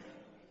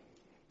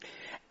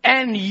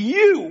 And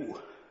you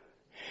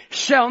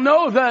shall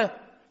know the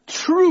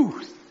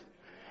truth.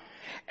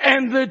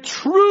 And the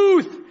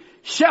truth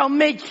shall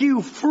make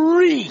you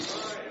free.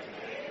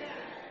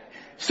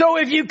 So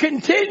if you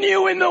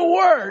continue in the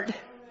Word,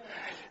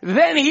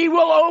 then He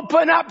will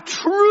open up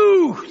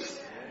truth.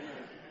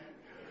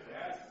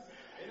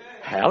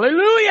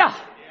 Hallelujah.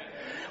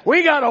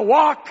 We gotta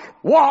walk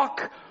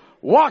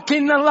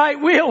in the light.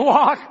 We'll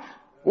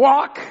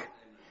walk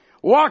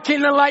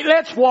in the light.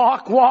 Let's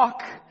walk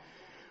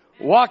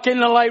in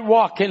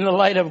the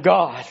light of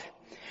God.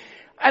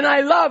 And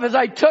I love, as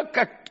I took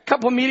a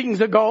couple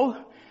meetings ago,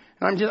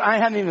 and I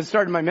haven't even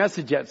started my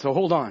message yet, so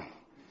hold on.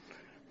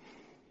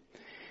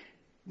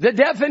 The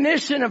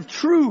definition of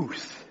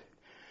truth.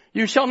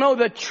 You shall know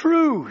the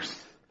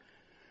truth,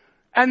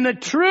 and the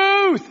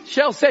truth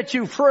shall set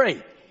you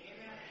free.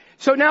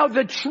 So now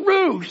the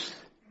truth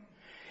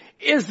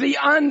is the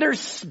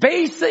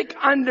basic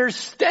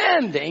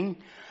understanding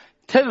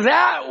to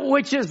that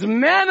which is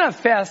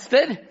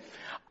manifested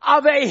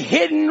of a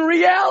hidden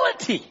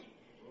reality.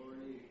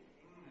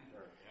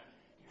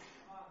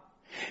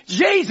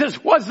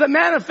 Jesus was the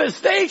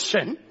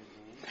manifestation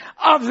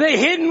of the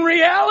hidden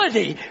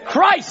reality.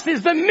 Christ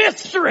is the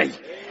mystery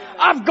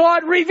of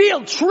God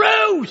revealed.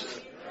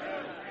 Truth.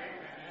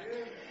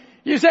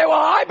 You say, well,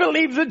 I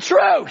believe the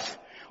truth.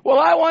 Well,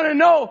 I want to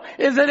know,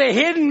 is it a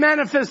hidden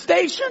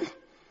manifestation?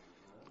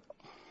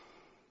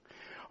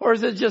 Or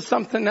is it just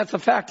something that's a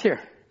fact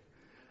here?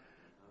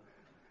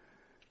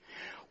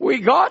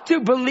 We got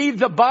to believe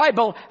the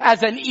Bible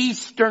as an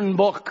Eastern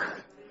book.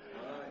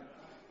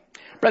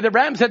 Brother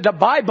Branham said the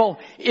Bible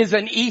is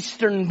an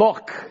Eastern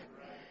book.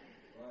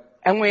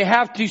 And we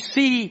have to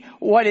see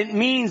what it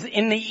means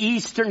in the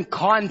Eastern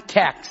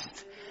context.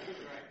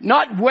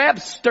 Not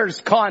Webster's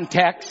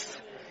context.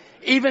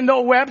 Even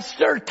though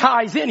Webster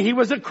ties in, he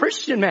was a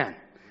Christian man.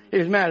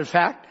 As a matter of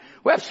fact,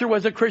 Webster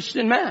was a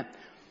Christian man.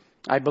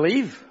 I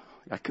believe.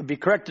 I could be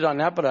corrected on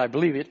that, but I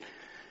believe it. A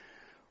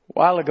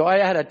while ago, I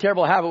had a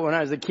terrible habit when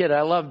I was a kid.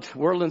 I loved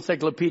world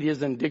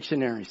encyclopedias and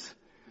dictionaries.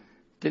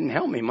 Didn't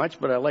help me much,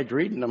 but I liked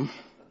reading them.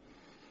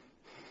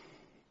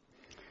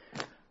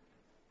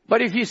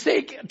 But if you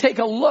take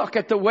a look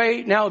at the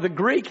way now the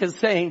Greek is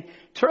saying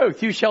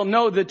truth, you shall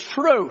know the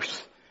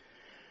truth,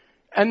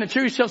 and the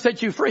truth shall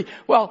set you free.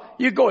 Well,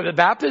 you go to the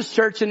Baptist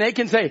church and they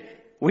can say,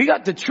 we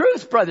got the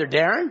truth, Brother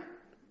Darren.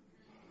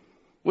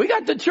 We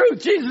got the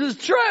truth. Jesus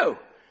is true.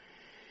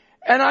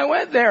 And I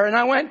went there,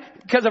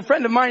 because a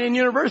friend of mine in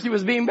university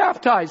was being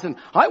baptized, and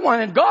I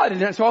wanted God.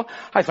 And so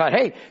I thought,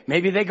 hey,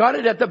 maybe they got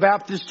it at the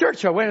Baptist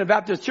church. I went to the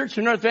Baptist church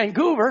in North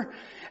Vancouver,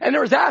 and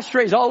there was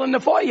ashtrays all in the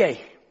foyer.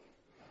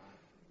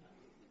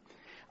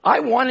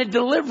 I wanted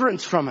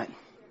deliverance from it.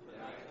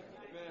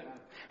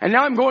 And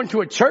now I'm going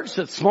to a church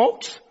that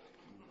smokes.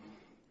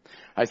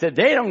 I said,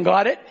 they don't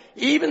got it.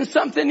 Even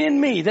something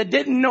in me that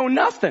didn't know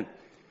nothing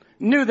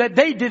knew that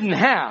they didn't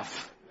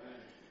have.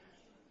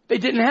 They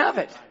didn't have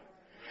it.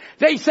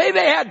 They say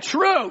they had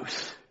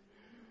truth.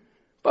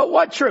 But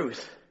what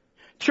truth?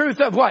 Truth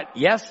of what?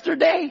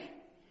 Yesterday?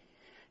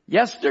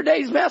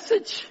 Yesterday's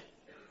message?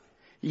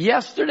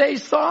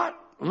 Yesterday's thought?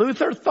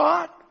 Luther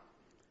thought?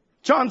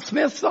 John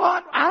Smith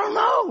thought? I don't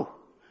know.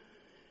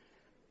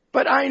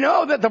 But I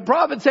know that the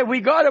prophet said we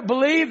got to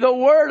believe the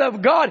word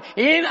of God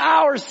in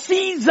our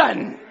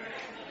season.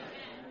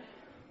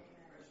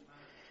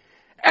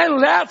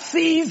 And that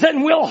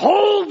season will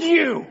hold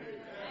you.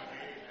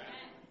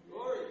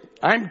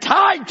 I'm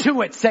tied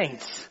to it,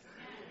 saints.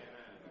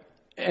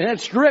 And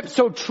it's gripped.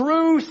 So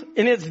truth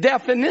in its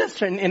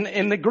definition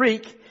in the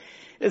Greek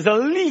is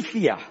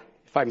aletheia.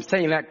 If I'm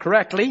saying that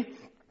correctly.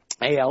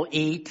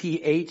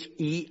 Aletheia.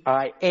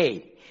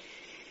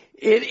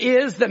 It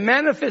is the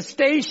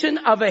manifestation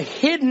of a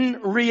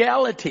hidden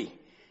reality.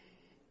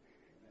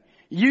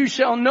 You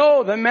shall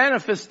know the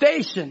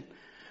manifestation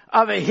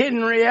of a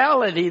hidden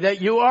reality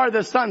that you are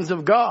the sons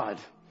of God.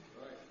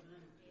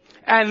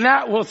 And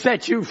that will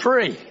set you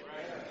free.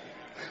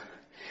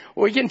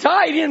 We can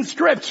tie it in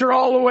Scripture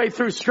all the way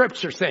through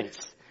Scripture, saints.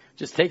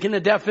 Just taking the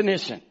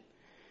definition.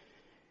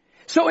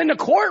 So in the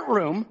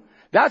courtroom,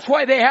 that's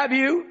why they have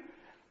you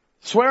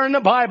swear in the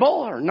Bible,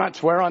 or not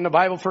swear on the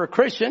Bible for a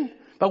Christian,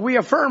 but we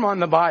affirm on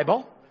the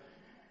Bible.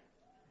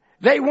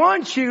 They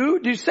want you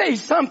to say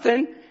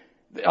something.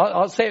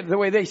 I'll say it the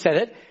way they said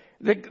it.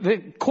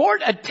 The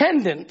court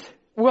attendant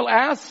will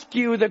ask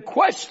you the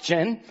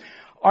question,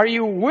 are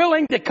you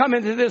willing to come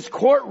into this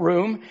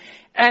courtroom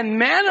and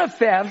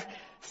manifest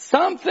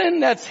something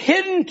that's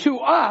hidden to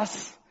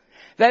us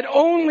that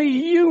only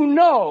you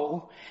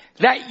know,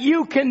 that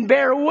you can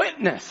bear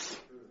witness?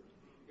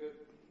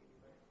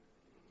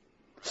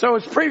 So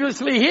it's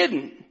previously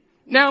hidden,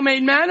 now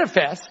made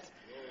manifest,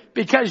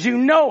 because you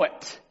know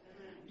it.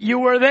 You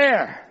were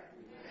there.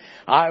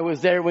 I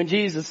was there when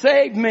Jesus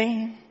saved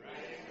me.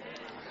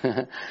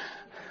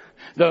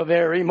 The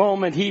very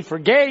moment He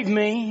forgave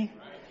me.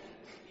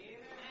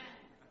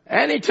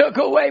 And He took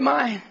away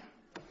my...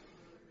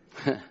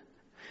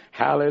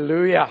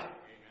 Hallelujah.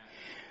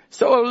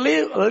 So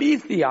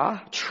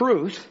aletheia,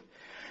 truth,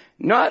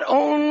 not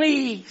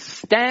only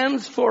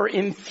stands for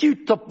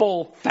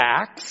infutable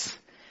facts,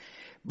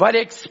 but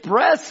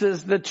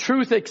expresses the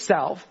truth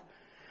itself,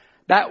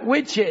 that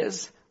which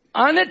is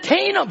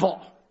unattainable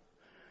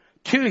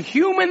to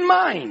human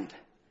mind,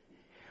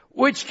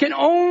 which can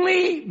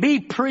only be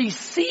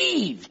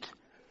perceived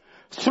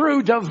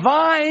through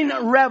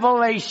divine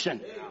revelation.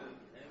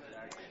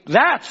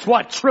 That's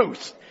what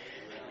truth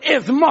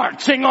is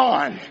marching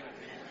on.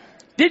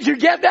 Did you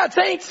get that,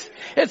 saints?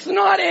 It's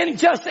not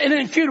just an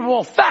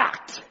infutable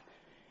fact.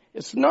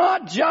 It's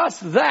not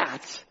just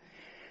that.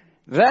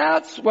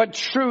 That's what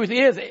truth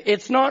is.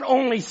 It's not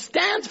only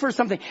stands for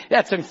something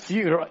that's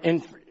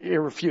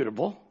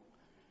irrefutable.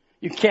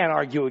 You can't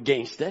argue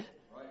against it.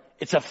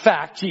 It's a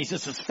fact.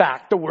 Jesus is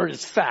fact. The word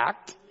is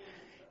fact.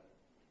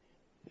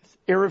 It's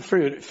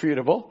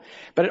irrefutable.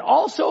 But it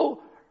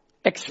also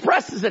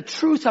expresses the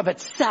truth of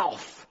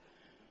itself.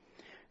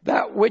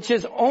 That which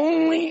is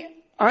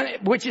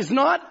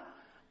not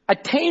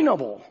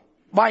attainable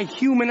by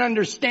human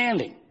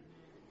understanding,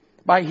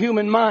 by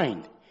human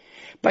mind,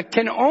 but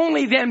can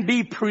only then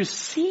be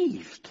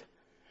perceived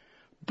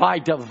by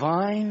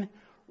divine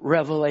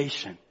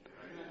revelation.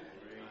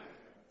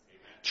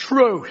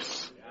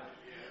 Truth.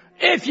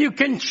 If you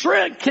can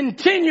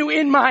continue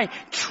in my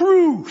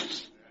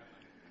truth,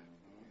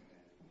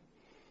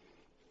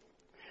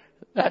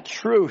 that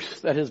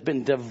truth that has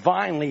been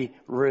divinely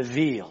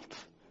revealed.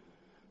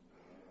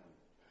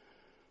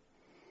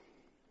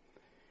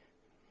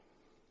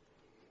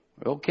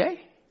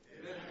 Okay?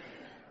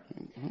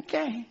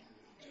 Okay.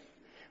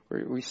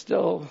 We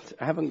still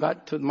haven't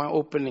got to my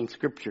opening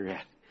scripture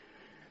yet.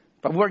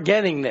 But we're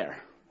getting there.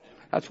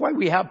 That's why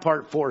we have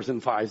part 4s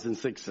and 5s and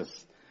 6s.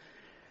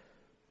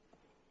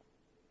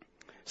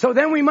 So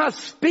then we must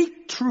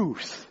speak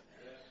truth.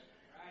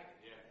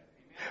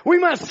 We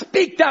must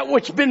speak that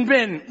which been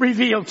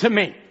revealed to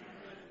me.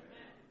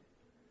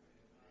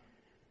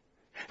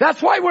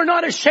 That's why we're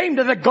not ashamed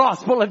of the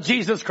gospel of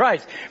Jesus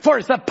Christ. For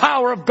it's the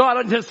power of God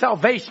unto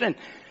salvation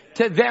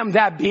to them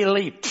that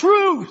believe.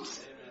 Truth.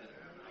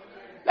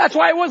 That's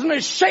why I wasn't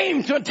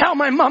ashamed to tell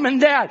my mom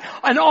and dad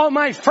and all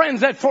my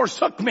friends that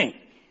forsook me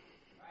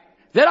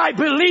that I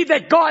believe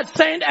that God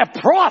sent a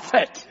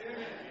prophet.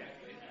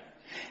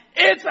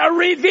 It's a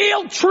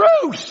revealed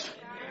truth.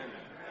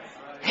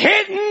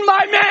 Hidden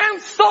by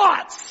man's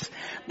thoughts,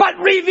 but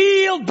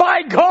revealed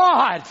by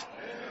God.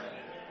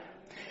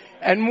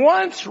 And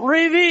once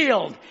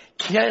revealed,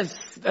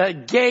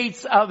 the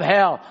gates of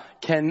hell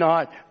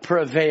cannot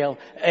prevail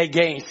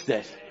against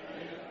it.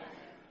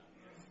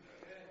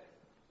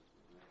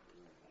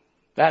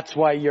 That's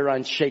why you're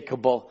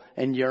unshakable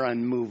and you're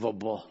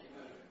unmovable.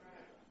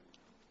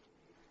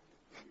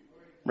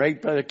 Right,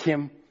 Brother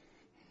Kim?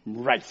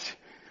 Right.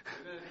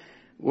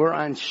 We're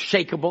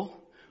unshakable.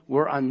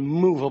 We're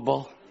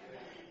unmovable.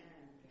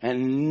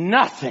 And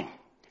nothing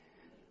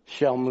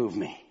shall move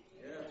me.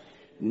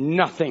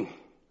 Nothing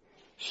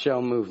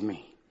shall move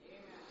me.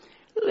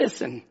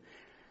 Listen.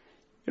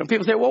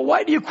 People say, well,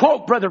 why do you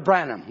quote Brother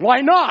Branham?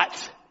 Why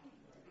not?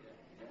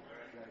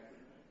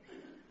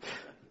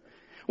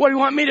 What do you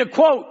want me to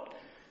quote?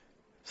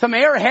 Some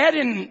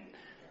airhead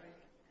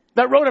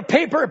that wrote a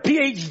paper, a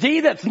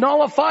PhD that's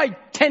nullified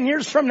 10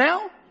 years from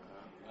now?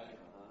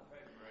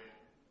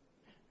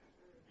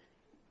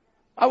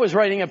 I was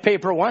writing a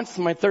paper once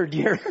in my third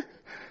year.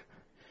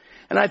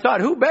 And I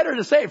thought, who better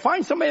to say?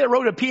 Find somebody that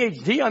wrote a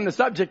PhD on the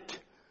subject.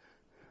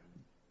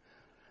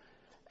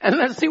 And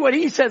let's see what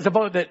he says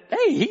about that.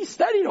 Hey, he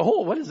studied a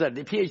whole, what is that,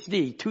 the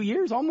PhD? 2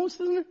 years almost,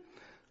 isn't it?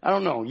 I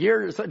don't know.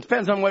 Years. It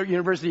depends on what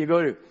university you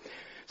go to.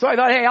 So I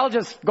thought, hey, I'll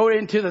just go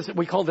into this.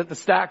 We called it the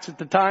stacks at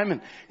the time,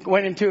 and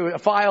went into a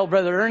file,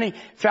 Brother Ernie,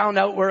 found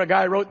out where a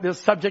guy wrote this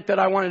subject that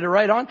I wanted to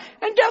write on.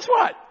 And guess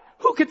what?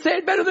 Who could say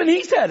it better than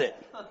he said it?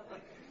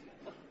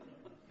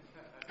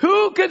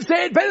 Who could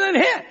say it better than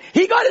him?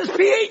 He got his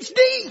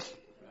PhD.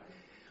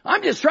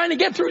 I'm just trying to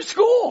get through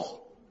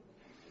school.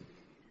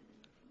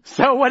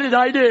 So what did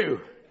I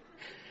do?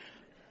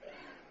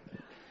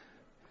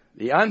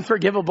 The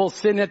unforgivable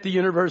sin at the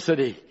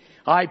university.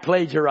 I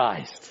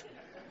plagiarized.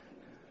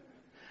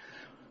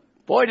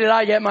 Boy, did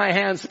I get my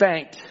hand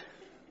spanked.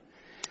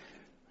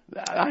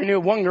 I knew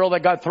one girl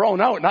that got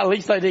thrown out, and at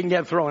least I didn't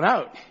get thrown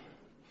out.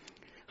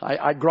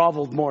 I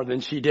groveled more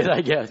than she did,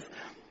 I guess.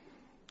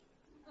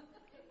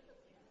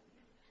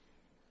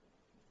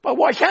 But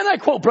why can't I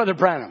quote Brother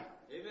Branham?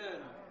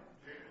 Amen.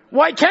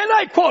 Why can't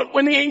I quote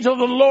when the angel of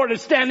the Lord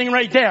is standing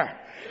right there?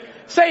 Amen.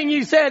 Saying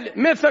you said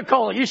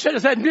mythical. You should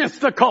have said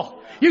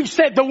mystical. You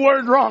said the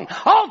word wrong.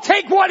 I'll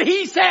take what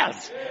he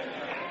says. Amen.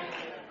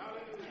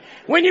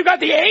 When you got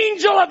the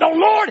angel of the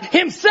Lord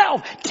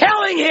himself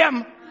telling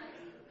him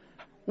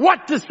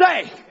what to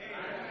say.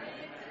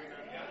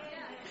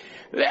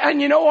 Amen.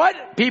 And you know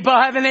what? People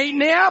haven't eaten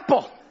the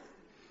apple.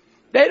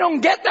 They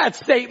don't get that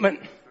statement.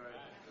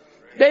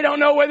 They don't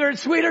know whether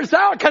it's sweet or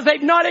sour because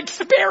they've not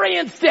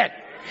experienced it.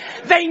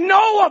 They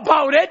know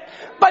about it,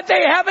 but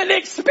they haven't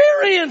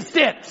experienced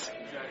it.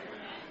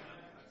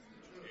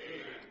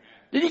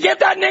 Did you get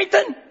that,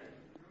 Nathan?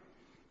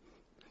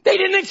 They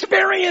didn't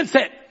experience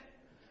it.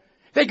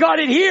 They got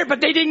it here,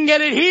 but they didn't get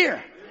it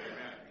here.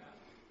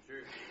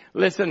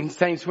 Listen,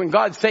 saints, when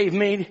God saved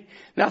me,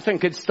 nothing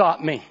could stop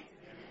me.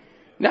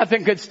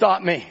 Nothing could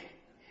stop me.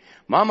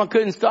 Mama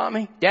couldn't stop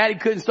me. Daddy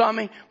couldn't stop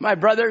me. My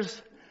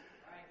brothers.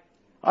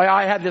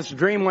 I had this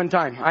dream one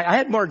time. I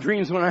had more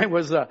dreams when I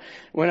was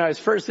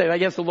first saved. I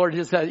guess the Lord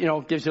just said,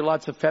 gives you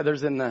lots of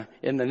feathers in the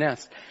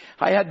nest.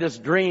 I had this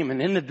dream,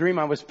 and in the dream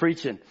I was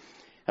preaching.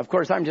 Of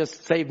course, I'm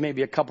just saved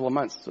maybe a couple of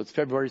months. So it's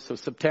February, so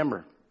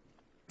September.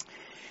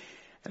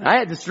 And I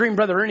had this dream,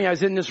 Brother Ernie. I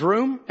was in this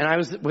room, and I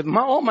was with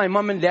all my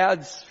mom and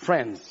dad's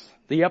friends,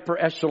 the upper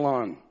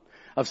echelon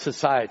of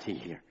society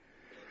here.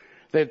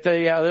 The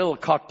little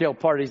cocktail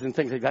parties and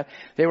things like that.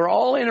 They were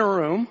all in a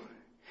room.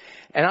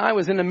 And I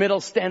was in the middle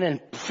standing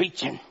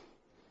preaching.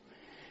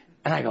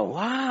 And I go,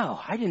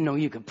 wow, I didn't know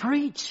you could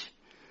preach.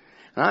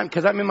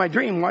 Cause I'm in my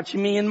dream,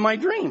 watching me in my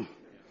dream.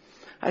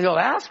 I go,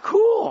 that's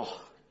cool.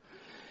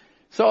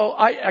 So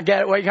I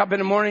wake up in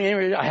the morning,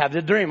 anyway, I have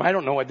the dream. I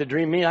don't know what the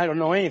dream means. I don't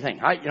know anything.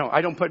 I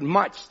don't put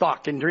much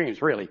stock in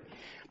dreams, really.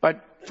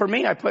 But for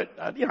me, I put,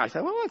 I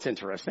said, well, that's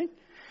interesting.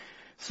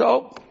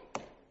 So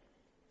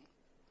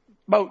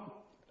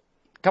about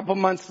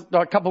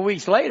a couple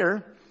weeks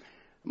later,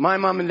 my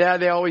mom and dad,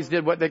 they always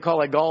did what they call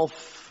a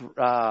golf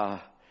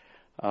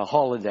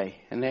holiday.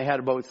 And they had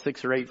about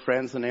 6 or 8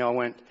 friends, and they all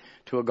went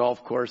to a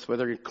golf course,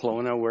 whether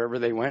Kelowna, wherever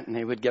they went, and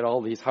they would get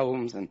all these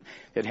homes, and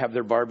they'd have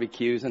their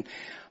barbecues. And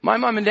my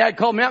mom and dad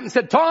called me up and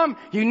said, Tom,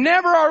 you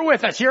never are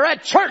with us. You're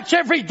at church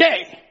every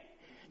day.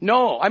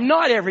 No, I'm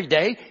not every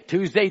day.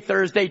 Tuesday,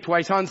 Thursday,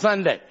 twice on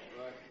Sunday.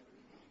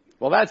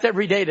 Well, that's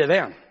every day to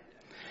them.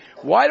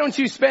 Why don't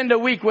you spend a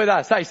week with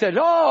us? I said,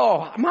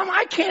 oh, Mom,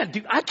 I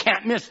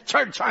can't miss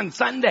church on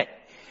Sunday.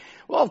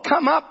 Well,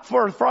 come up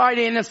for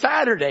Friday and a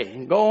Saturday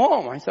and go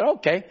home. I said,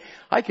 okay,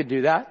 I could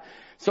do that.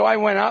 So I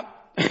went up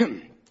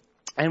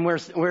and we're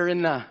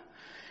in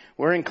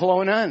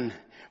Kelowna, and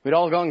we'd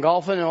all gone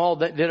golfing and all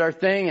did our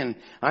thing, and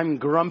I'm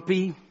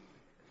grumpy.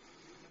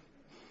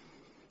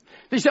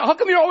 They said, how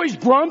come you're always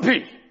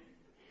grumpy?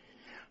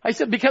 I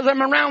said, because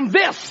I'm around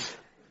this.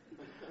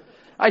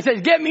 I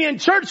said, get me in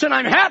church and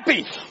I'm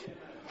happy.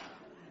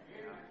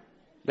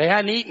 They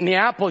hadn't eaten the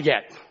apple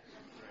yet.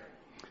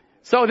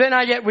 So then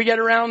we get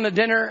around the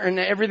dinner and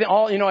everything,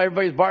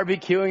 everybody's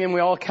barbecuing and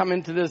we all come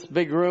into this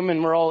big room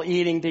and we're all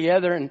eating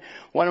together, and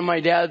one of my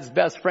dad's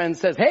best friends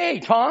says, "Hey,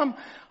 Tom,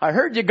 I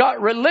heard you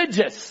got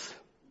religious."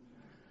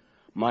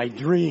 My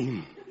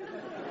dream.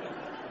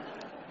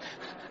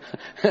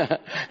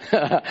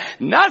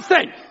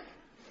 Nothing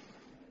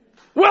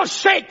will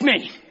shake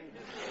me.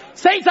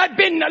 Saints, I've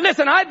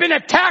been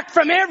attacked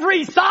from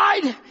every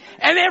side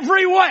and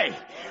every way.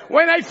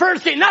 When I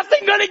first came,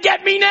 nothing gonna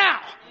get me now.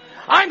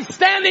 I'm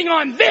standing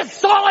on this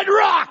solid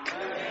rock.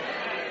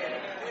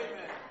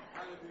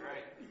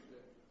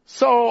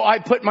 So I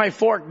put my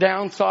fork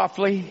down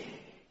softly.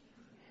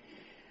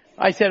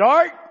 I said,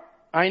 "Art,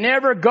 I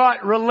never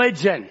got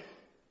religion."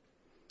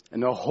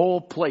 And the whole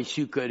place,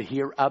 you could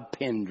hear a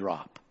pin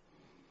drop.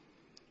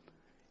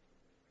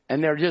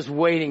 And they're just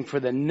waiting for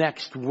the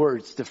next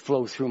words to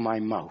flow through my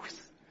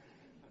mouth.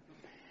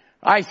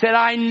 I said,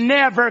 "I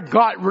never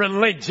got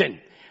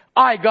religion.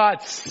 I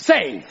got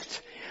saved.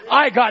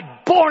 I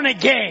got born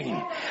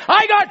again.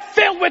 I got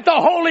filled with the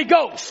Holy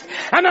Ghost.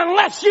 And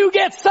unless you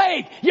get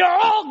saved, you're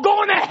all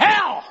going to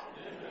hell."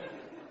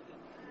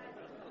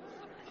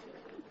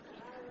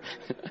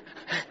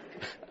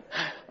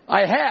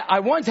 I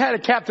once had a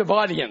captive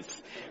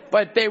audience,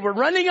 but they were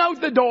running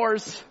out the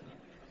doors.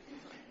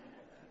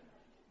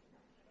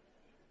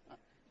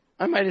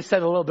 I might have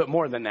said a little bit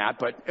more than that,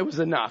 but it was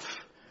enough.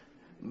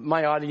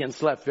 My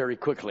audience left very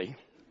quickly.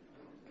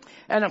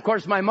 And of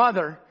course my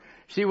mother,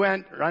 she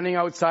went running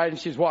outside and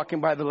she's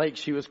walking by the lake.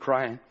 She was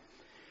crying.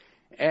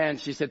 And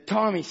she said,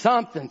 "Tommy,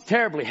 something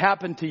terribly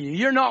happened to you.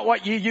 You're not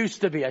what you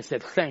used to be." I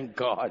said, "Thank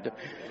God."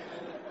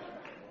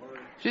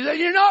 She said,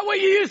 "You're not what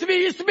you used to be.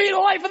 You used to be the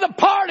life of the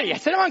party." I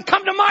said, "I'm going to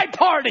come to my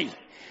party.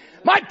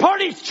 My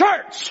party's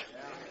church.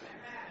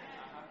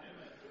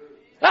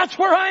 That's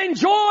where I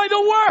enjoy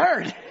the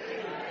Word."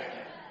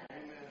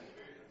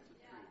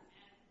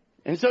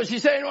 And so she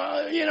said,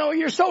 "Well,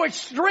 you're so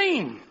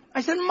extreme."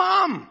 I said,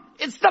 "Mom,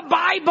 it's the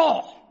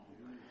Bible."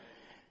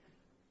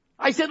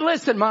 I said,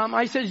 "Listen, Mom,"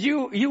 I said,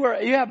 you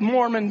have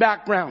Mormon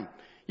background.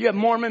 You have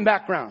Mormon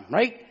background,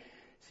 right?"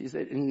 She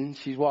said, and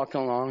she's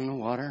walking along the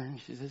water and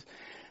she says,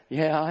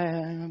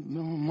 "Yeah,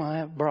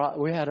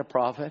 we had a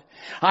prophet."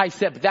 I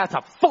said, "But that's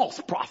a false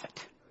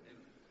prophet."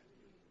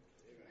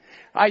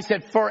 I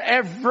said, "For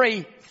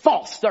every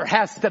false, there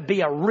has to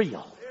be a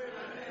real."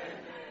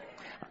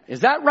 Is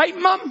that right,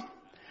 Mom?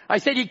 I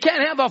said, "You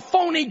can't have a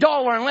phony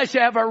dollar unless you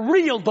have a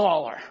real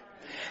dollar.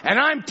 And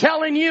I'm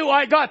telling you,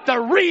 I got the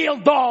real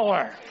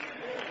dollar."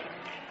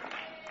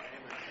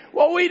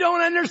 "Well, we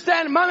don't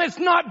understand." "Mom, it's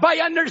not by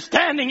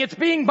understanding. It's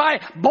being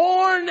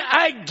born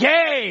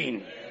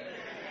again."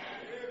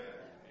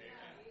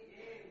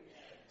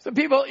 So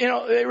people,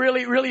 they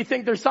really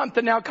think there's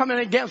something now coming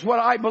against what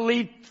I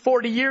believed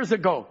 40 years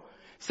ago.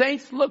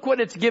 Saints, look what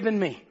it's given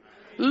me.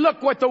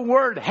 Look what the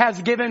Word has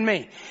given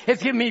me.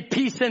 It's given me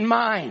peace in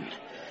mind.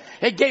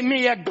 It gave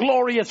me a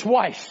glorious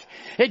wife.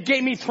 It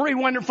gave me 3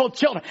 wonderful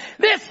children.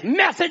 This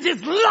message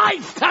is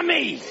life to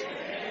me.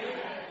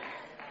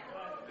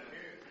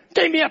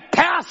 Gave me a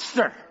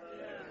pastor.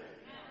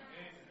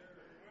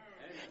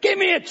 Gave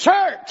me a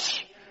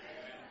church.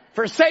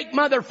 Forsake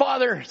mother,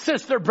 father,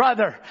 sister,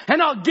 brother,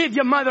 and I'll give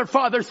you mother,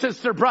 father,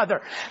 sister,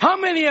 brother. How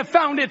many have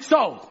found it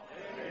so?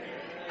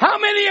 How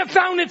many have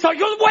found it so?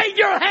 You wave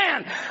your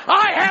hand.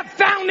 I have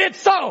found it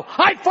so.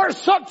 I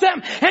forsook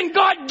them and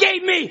God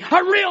gave me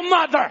a real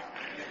mother,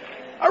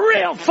 a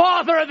real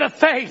father of the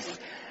faith,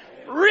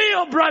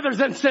 real brothers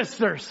and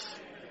sisters.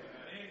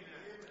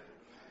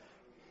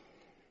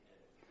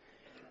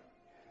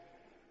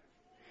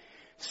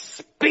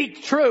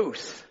 Speak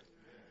truth.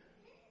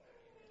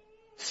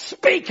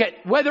 Speak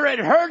it, whether it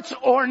hurts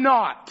or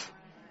not.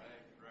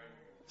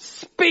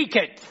 Speak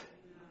it.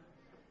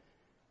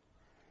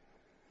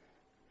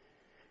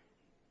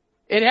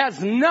 It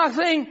has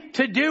nothing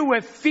to do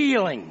with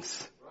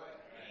feelings.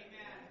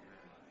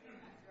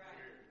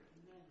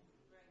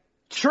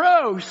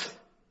 Truth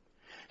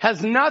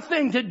has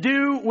nothing to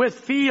do with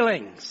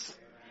feelings.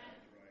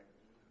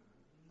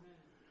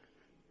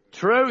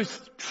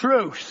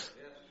 Truth.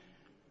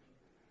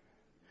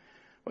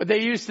 What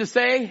they used to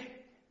say,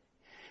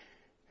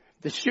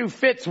 the shoe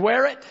fits,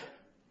 wear it.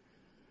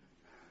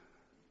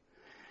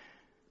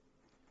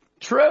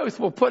 Truth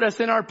will put us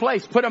in our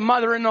place, put a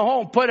mother in the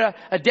home, put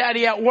a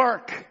daddy at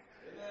work.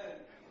 Amen.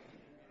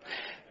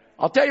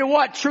 I'll tell you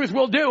what truth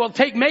will do. It'll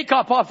take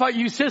makeup off of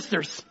you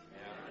sisters.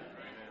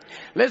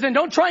 Listen,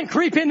 don't try and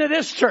creep into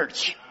this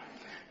church.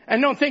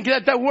 And don't think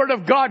that the Word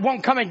of God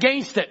won't come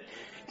against it.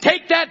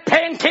 Take that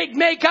pancake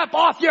makeup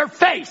off your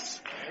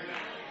face.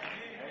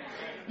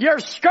 Your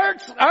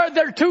skirts,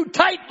 they're too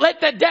tight.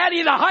 Let the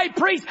daddy, the high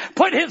priest,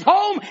 put his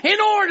home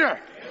in order.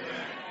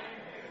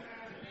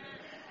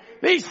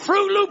 These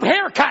Fruit Loop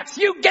haircuts,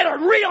 you get a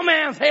real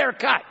man's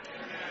haircut.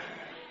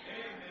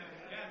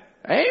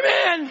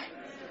 Amen.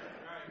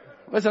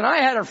 Listen, I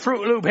had a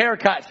Fruit Loop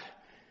haircut.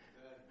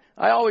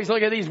 I always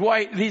look at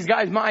these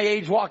guys my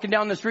age walking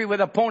down the street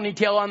with a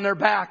ponytail on their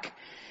back.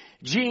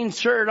 jean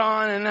shirt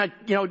on and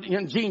that,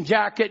 jean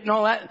jacket and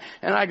all that.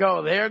 And I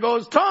go, there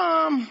goes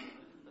Tom.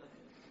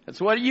 That's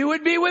what you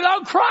would be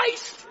without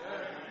Christ.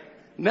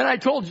 And then I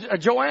told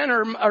Joanne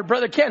or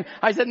Brother Ken,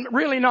 I said,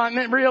 really not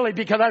really,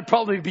 because I'd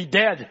probably be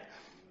dead.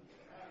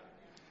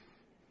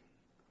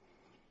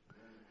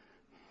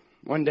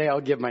 One day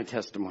I'll give my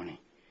testimony.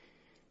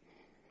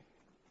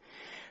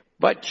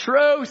 But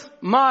truth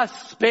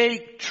must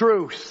speak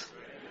truth.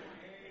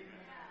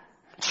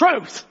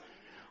 Truth.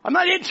 I'm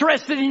not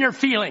interested in your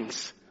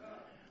feelings.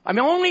 I'm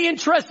only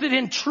interested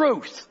in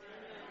truth.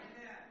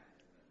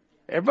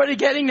 Everybody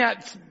getting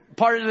that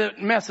part of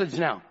the message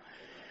now?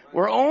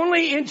 We're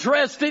only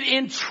interested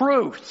in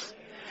truth.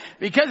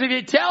 Because if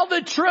you tell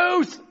the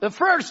truth the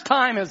first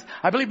time, as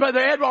I believe Brother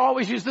Ed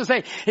always used to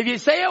say, if you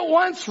say it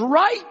once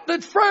right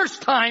the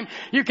first time,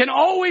 you can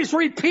always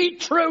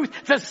repeat truth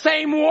the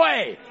same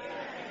way.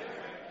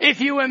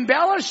 If you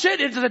embellish it,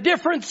 it's a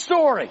different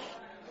story.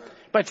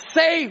 But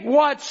say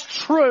what's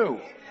true.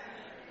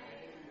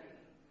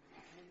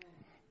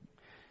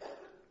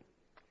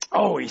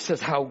 Oh, he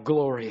says, how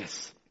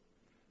glorious.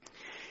 He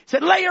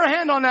said, lay your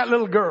hand on that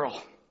little girl.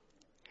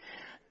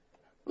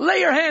 Lay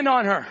your hand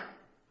on her.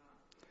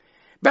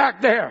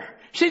 Back there.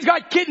 She's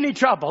got kidney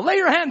trouble. Lay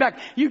your hand back.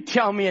 You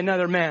tell me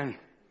another man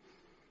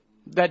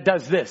that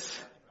does this.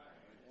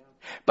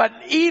 But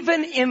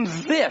even in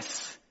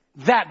this,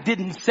 that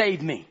didn't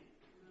save me.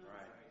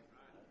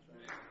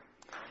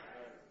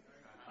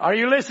 Are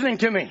you listening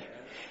to me?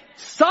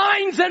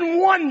 Signs and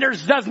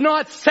wonders does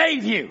not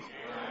save you.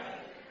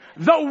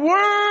 The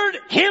Word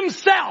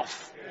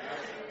Himself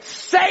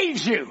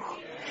saves you.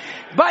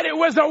 But it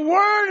was a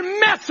Word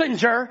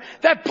messenger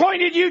that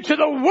pointed you to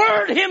the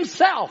Word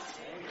Himself.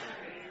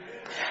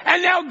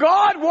 And now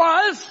God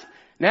was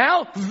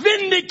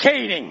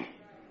vindicating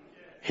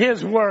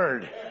His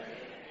Word.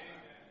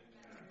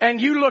 And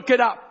you look it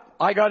up.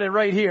 I got it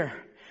right here.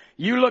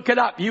 You look it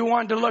up. You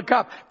want to look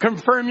up.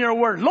 Confirm your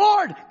word.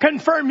 Lord,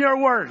 confirm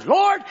your word.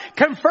 Lord,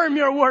 confirm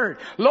your word.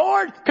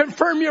 Lord,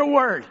 confirm your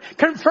word.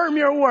 Confirm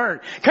your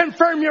word.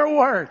 Confirm your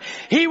word.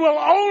 He will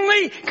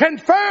only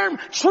confirm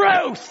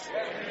truth.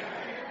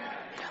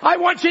 I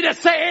want you to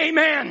say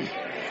amen.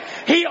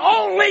 He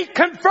only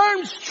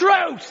confirms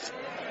truth.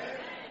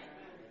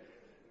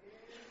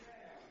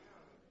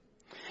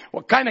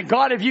 What kind of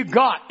God have you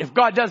got if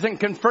God doesn't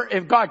confirm,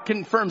 if God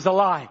confirms a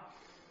lie?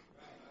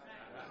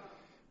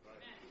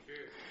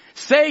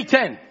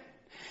 Satan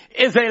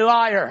is a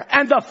liar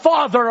and the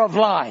father of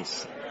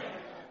lies.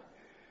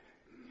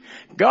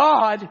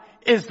 God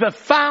is the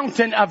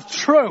fountain of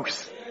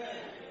truth.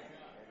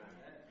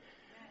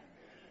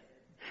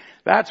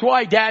 That's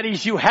why,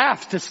 daddies, you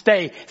have to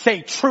say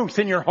truth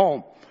in your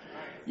home.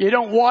 You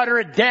don't water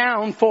it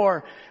down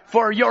for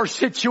your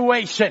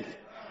situation.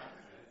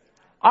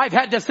 I've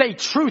had to say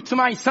truth to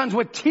my sons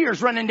with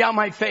tears running down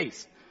my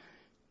face.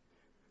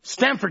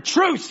 Stand for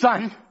truth,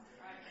 son.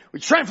 We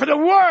stand for the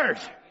word.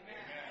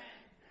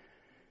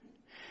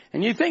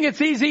 And you think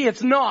it's easy?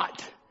 It's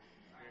not.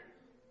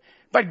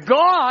 But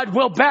God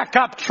will back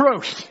up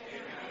truth.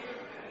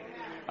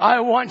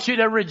 I want you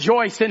to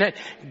rejoice in it.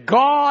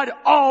 God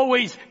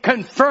always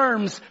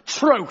confirms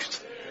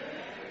truth.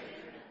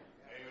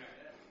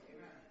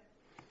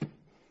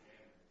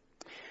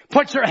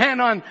 Put your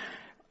hand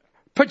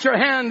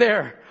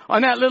there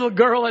on that little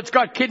girl that's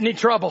got kidney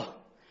trouble.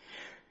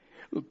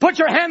 Put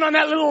your hand on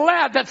that little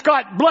lad that's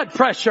got blood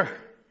pressure.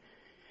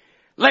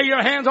 Lay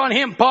your hands on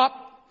him,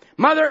 Pop.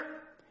 Mother,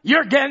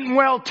 you're getting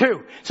well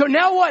too. So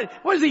now what?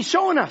 What is he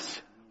showing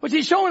us? What's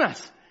he showing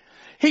us?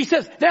 He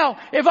says, now,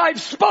 if I've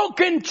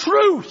spoken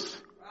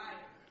truth,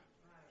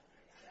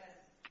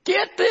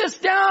 get this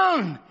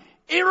down.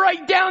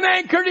 Right down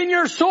anchored in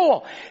your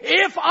soul.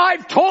 If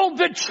I've told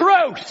the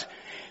truth,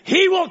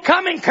 He will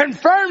come and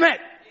confirm it.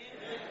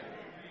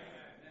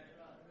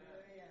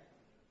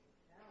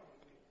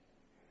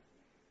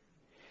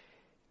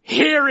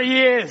 Here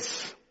He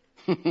is.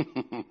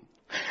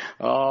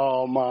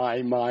 Oh,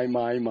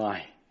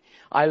 my.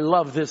 I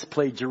love this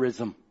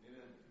plagiarism.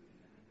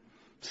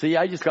 See,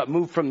 I just got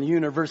moved from the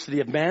University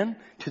of Man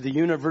to the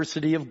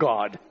University of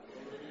God.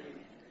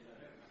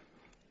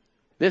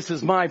 This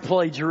is my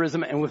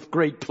plagiarism, and with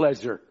great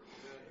pleasure.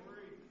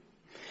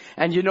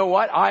 And you know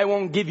what? I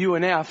won't give you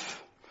an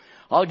F.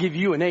 I'll give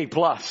you an A+.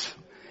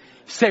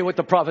 Say what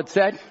the prophet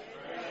said.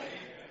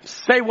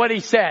 Say what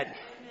he said.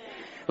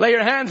 Lay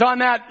your hands on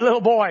that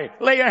little boy.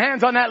 Lay your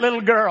hands on that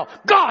little girl.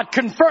 God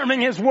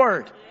confirming His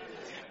word.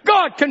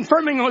 God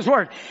confirming His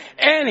word.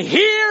 And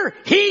here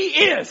He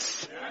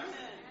is.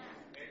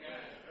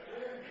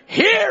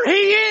 Here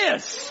He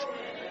is.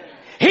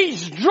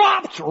 He's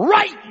dropped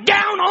right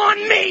down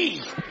on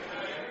me.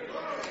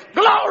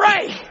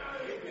 Glory.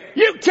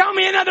 You tell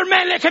me another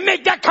man that can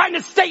make that kind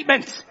of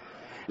statement.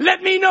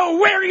 Let me know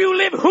where you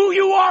live, who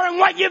you are, and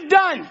what you've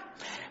done.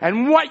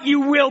 And what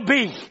you will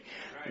be.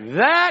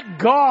 That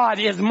God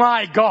is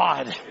my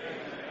God.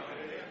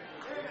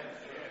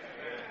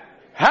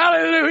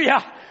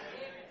 Hallelujah.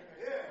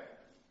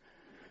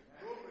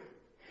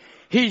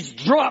 He's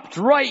dropped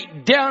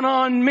right down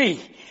on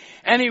me.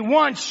 And He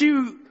wants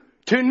you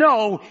to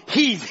know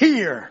He's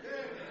here.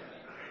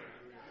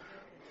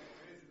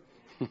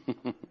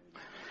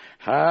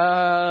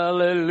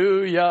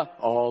 Hallelujah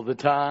all the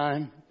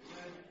time.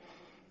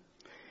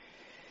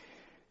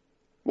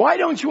 Why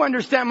don't you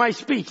understand my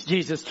speech?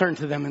 Jesus turned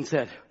to them and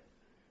said.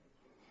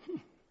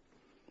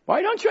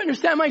 Why don't you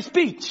understand my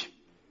speech?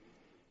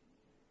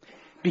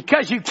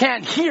 Because you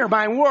can't hear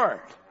my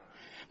word.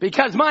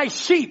 Because my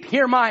sheep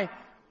hear my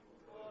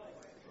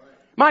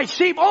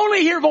sheep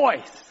only hear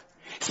voice.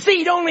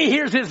 Seed only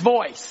hears his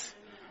voice.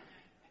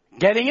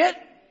 Getting it?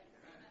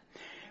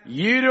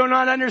 You do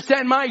not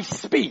understand my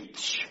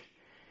speech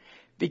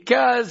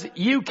because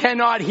you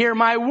cannot hear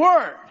my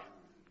word.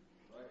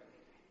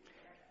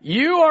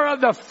 You are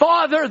of the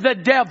father, the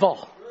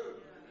devil.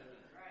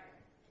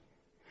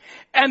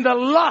 And the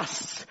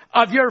lusts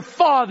of your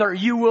father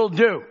you will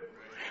do.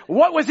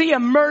 What was he? A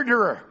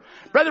murderer.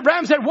 Brother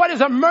Branham said, what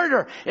is a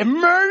murderer? A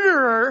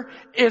murderer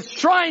is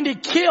trying to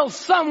kill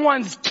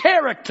someone's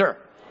character.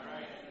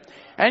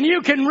 And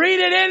you can read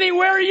it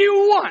anywhere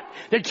you want.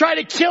 They try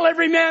to kill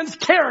every man's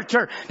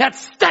character. That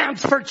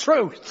stands for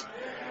truth.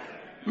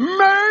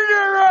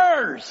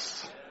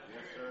 Murderers.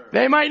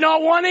 They might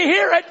not want to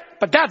hear it,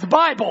 but that's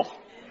Bible.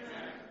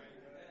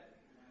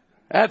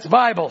 That's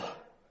Bible.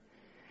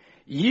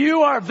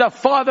 You are of the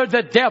father,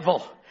 the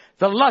devil.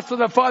 The lust of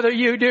the father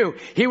you do.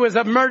 He was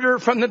a murderer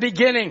from the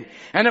beginning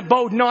and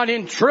abode not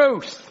in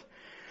truth.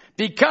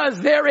 Because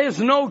there is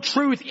no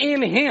truth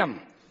in him.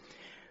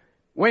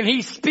 When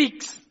he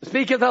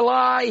speaketh a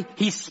lie,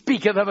 he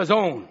speaketh of his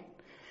own.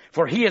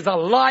 For he is a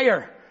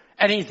liar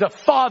and he's the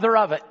father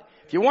of it.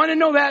 If you want to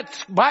know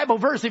that Bible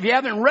verse, if you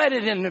haven't read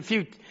it in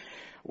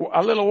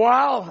a little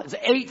while, it's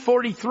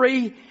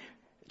 8:43.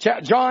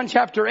 John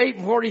chapter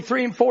 8,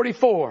 43 and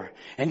 44.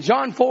 And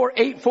John 4,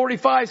 8,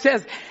 45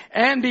 says,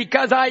 and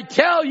because I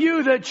tell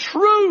you the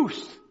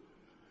truth,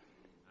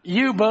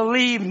 you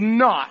believe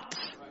not.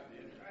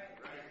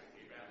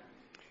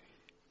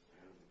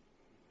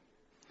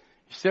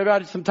 You still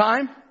got some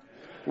time?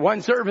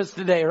 One service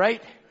today,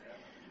 right?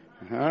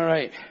 All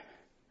right.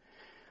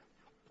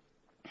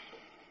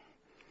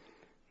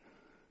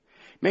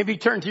 Maybe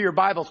turn to your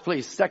Bibles,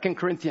 please. 2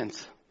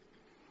 Corinthians.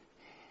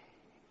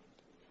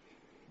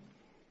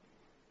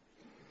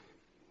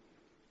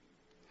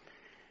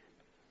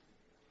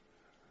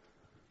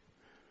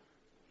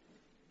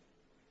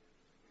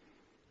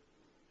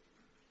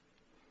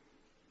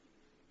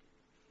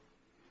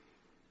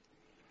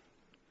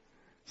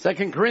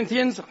 Second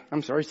Corinthians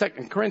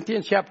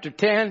chapter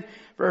 10,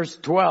 verse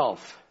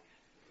 12.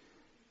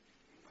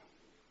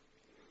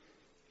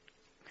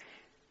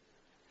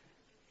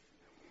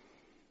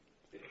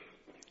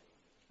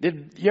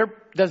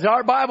 Does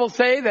our Bible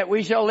say that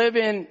we shall live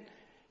in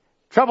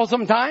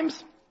troublesome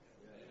times?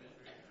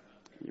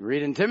 You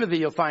read in Timothy,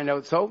 you'll find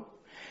out so.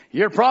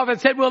 Your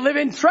prophet said we'll live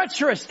in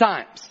treacherous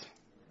times.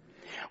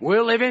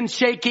 We'll live in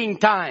shaking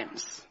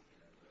times.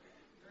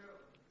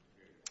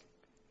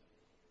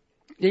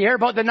 Did you hear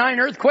about the 9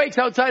 earthquakes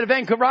outside of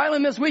Vancouver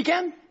Island this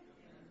weekend?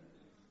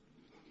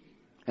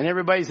 And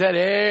everybody said,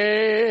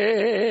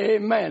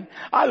 amen.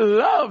 I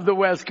love the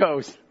West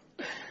Coast.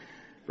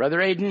 Brother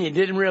Aiden, you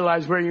didn't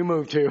realize where you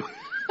moved to.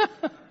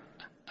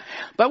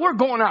 But we're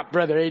going up,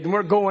 Brother Aiden.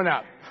 We're going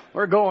up.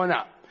 We're going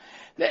up.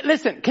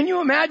 Listen, can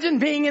you imagine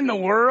being in the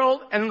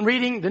world and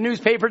reading the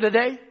newspaper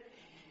today?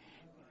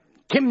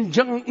 Kim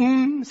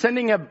Jong-un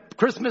sending a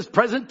Christmas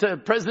present to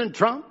President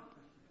Trump?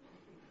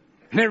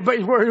 And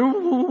everybody's worried,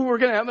 we're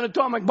going to have an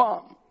atomic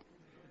bomb.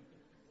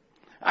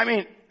 I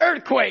mean,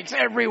 earthquakes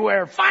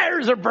everywhere.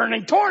 Fires are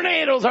burning.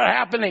 Tornadoes are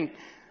happening.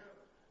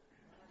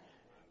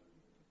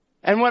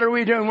 And what are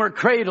we doing? We're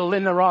cradled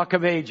in the rock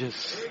of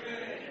ages.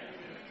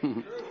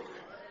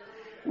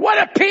 What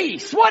a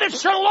peace. What a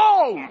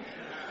shalom.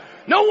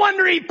 No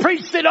wonder he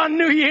preached it on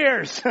New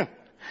Year's.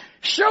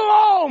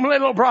 Shalom,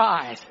 little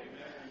bride.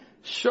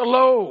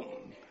 Shalom.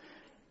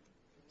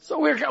 So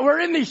we're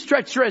in these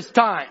treacherous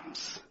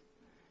times.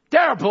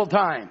 Terrible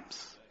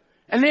times.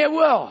 And they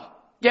will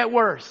get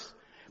worse.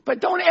 But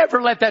don't ever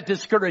let that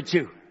discourage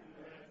you.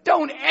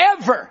 Don't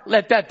ever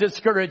let that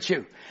discourage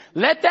you.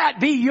 Let that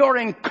be your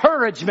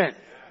encouragement.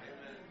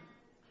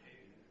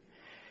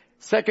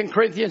 2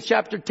 Corinthians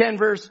chapter 10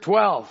 verse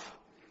 12.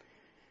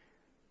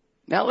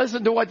 Now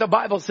listen to what the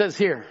Bible says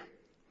here.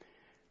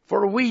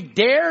 For we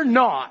dare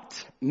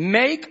not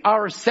make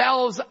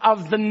ourselves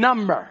of the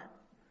number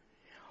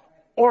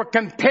or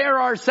compare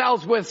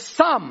ourselves with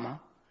some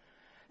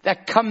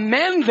that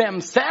commend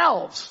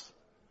themselves.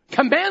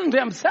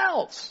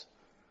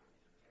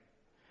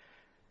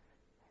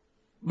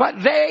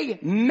 But they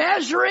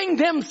measuring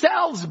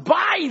themselves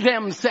by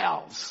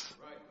themselves.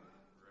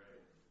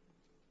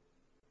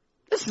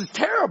 This is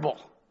terrible.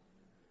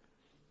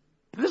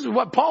 This is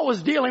what Paul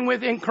was dealing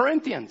with in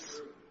Corinthians.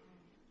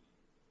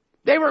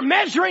 They were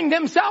measuring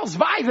themselves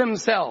by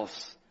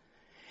themselves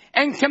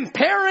and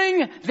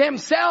comparing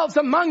themselves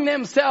among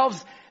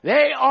themselves.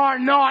 They are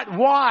not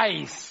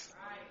wise.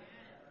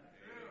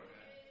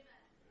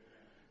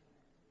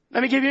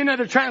 Let me give you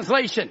another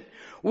translation.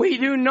 We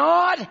do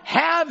not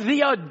have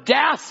the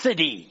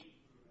audacity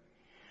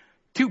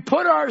to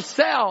put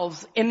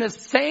ourselves in the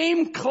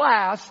same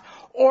class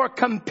or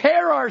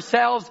compare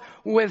ourselves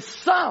with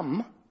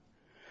some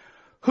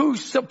who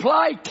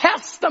supply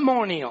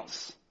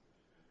testimonials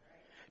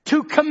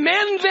to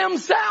commend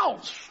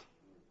themselves.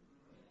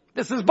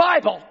 This is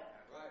Bible.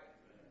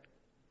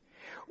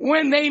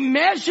 When they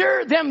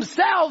measure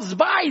themselves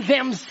by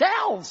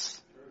themselves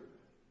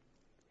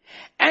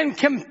and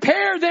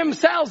compare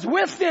themselves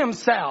with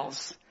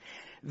themselves,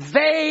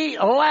 they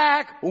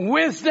lack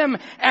wisdom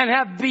and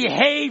have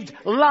behaved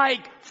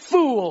like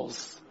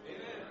fools.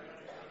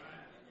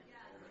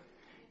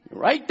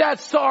 Write that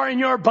star in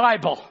your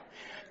Bible.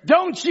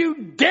 Don't you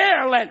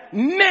dare let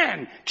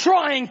men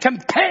try and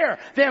compare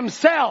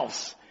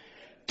themselves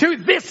to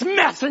this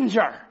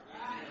messenger.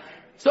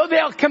 So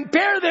they'll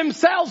compare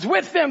themselves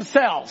with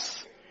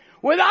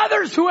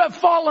others who have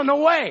fallen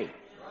away.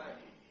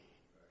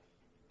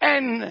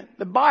 And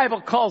the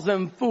Bible calls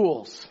them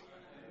fools.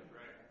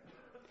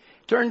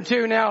 Turn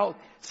to now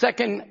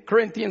 2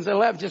 Corinthians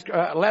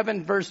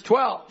 11 verse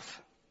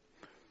 12.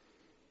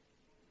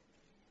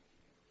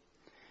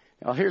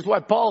 Now here's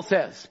what Paul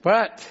says.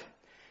 But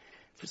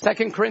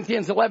 2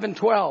 Corinthians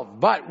 11:12.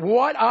 But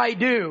what I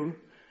do,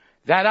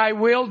 that I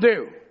will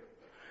do,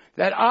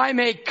 that I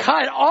may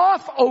cut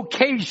off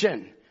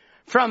occasion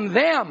from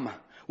them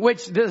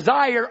which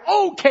desire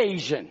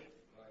occasion.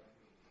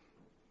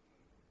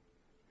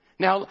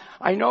 Now,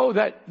 I know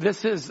that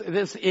this is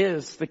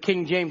the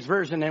King James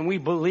Version, and we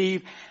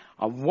believe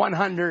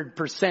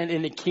 100%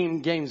 in the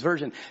King James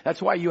Version.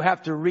 That's why you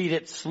have to read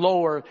it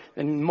slower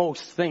than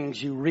most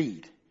things you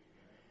read,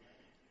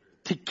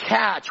 to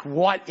catch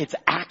what it's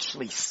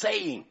actually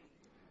saying.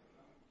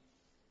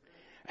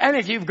 And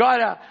if you've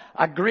got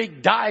a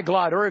Greek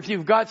diaglot, or if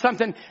you've got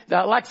something,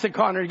 the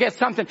lexicon, or you get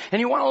something, and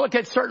you want to look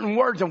at certain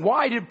words, and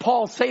why did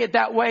Paul say it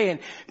that way? And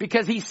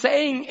because he's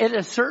saying it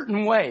a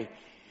certain way.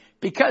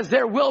 Because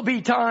there will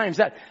be times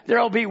that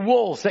there will be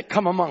wolves that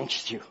come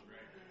amongst you.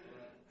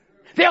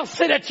 They'll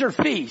sit at your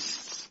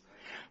feasts.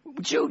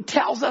 Jude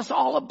tells us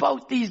all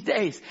about these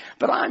days.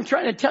 But I'm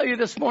trying to tell you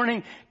this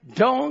morning,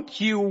 don't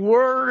you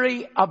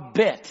worry a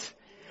bit.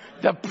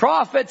 The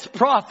prophets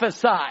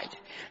prophesied.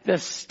 The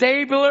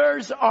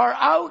stablers are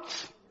out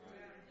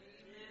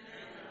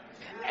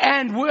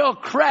and will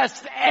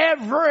crest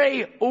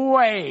every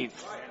wave.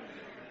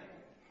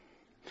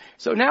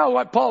 So now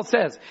what Paul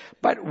says,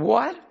 but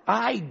what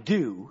I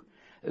do,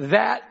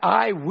 that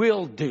I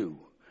will do,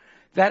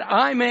 that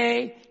I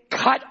may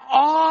cut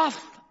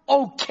off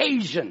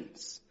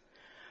occasions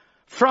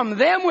from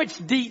them which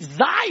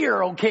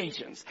desire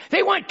occasions.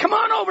 They want, come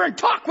on over and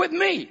talk with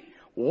me.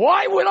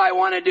 Why would I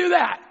want to do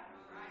that?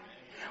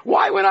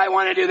 Why would I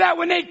want to do that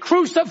when they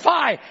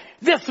crucify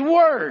this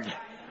word?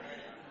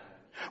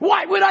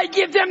 Why would I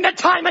give them the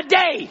time of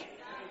day?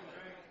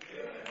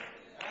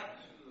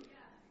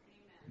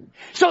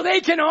 So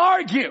they can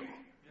argue.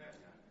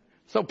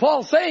 So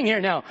Paul's saying here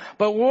now,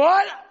 but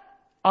what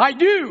I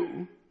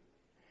do,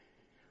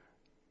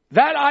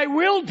 that I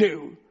will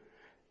do,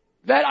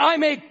 that I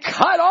may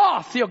cut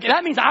off the occasion.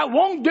 That means I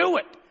won't do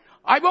it.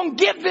 I won't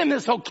give them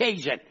this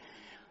occasion.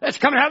 Let's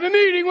come and have a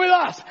meeting with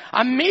us.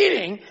 A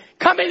meeting?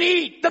 Come and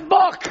eat the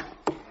book.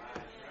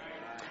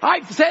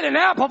 I've said an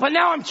apple, but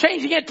now I'm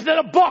changing it to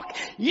the book.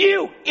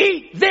 You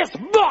eat this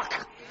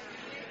book.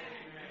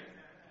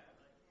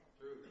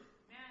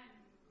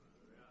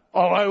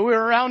 Oh, we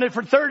were around it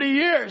for 30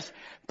 years.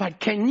 But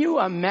can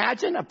you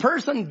imagine a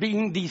person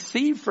being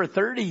deceived for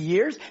 30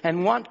 years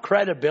and want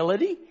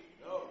credibility?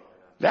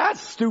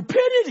 That's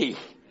stupidity.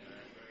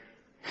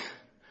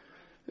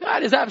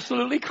 That is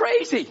absolutely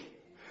crazy.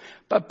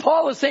 But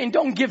Paul is saying,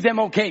 don't give them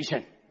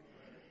occasion.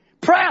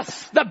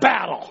 Press the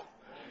battle.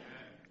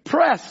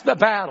 Press the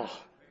battle.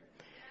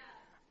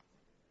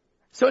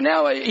 So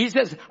now he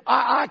says,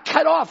 I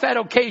cut off that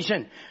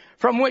occasion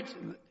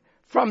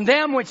from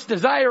them which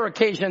desire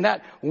occasion,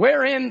 that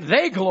wherein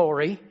they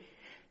glory,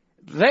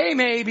 they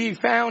may be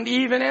found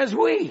even as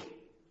we.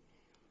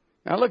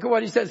 Now look at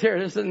what he says here.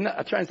 This is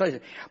a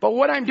translation. But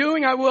what I'm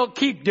doing, I will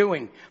keep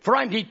doing. For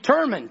I'm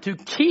determined to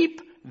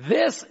keep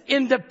this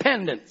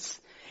independence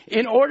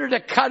in order to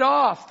cut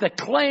off the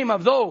claim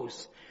of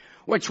those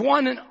which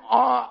want an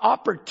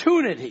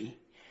opportunity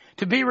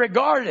to be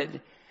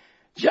regarded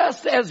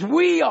just as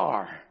we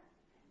are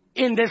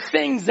in the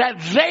things that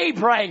they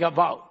brag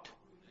about.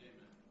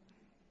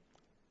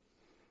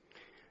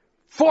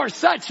 For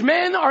such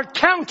men are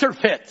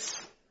counterfeits.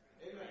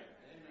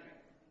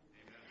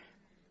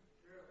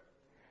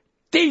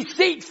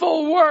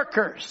 Deceitful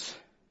workers,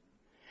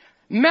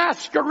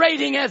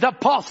 masquerading as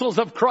apostles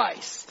of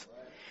Christ.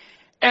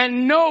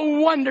 And no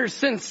wonder,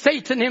 since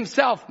Satan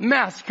himself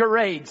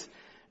masquerades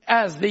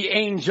as the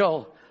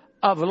angel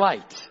of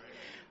light.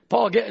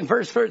 Paul, in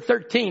verse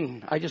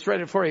 13, I just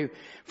read it for you.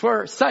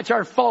 For such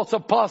are false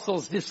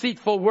apostles,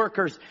 deceitful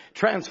workers,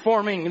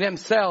 transforming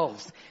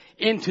themselves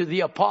into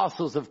the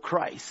apostles of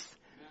Christ.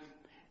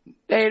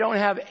 They don't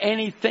have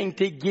anything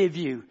to give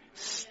you.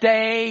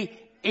 Stay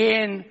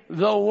in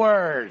the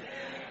Word.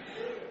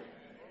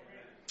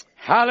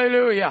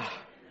 Hallelujah.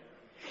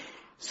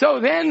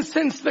 So then,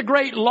 since the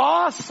great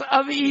loss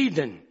of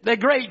Eden, the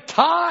great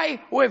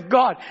tie with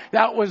God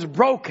that was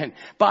broken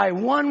by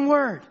one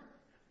word,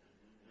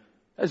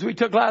 as we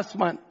took last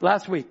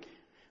week,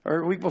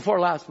 or week before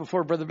last,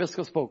 before Brother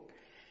Biscoe spoke.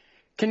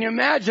 Can you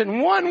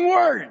imagine one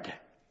word?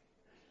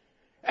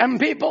 And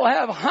people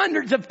have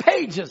hundreds of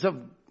pages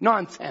of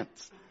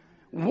nonsense.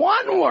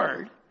 One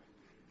word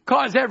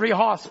caused every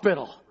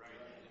hospital,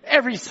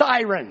 every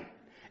siren,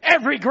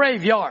 every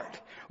graveyard.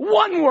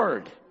 One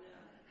word.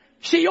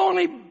 She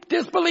only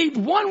disbelieved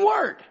one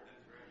word.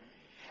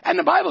 And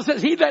the Bible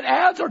says, he that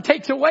adds or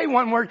takes away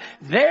one word,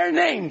 their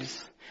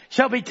names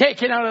shall be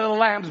taken out of the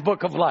Lamb's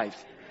book of life.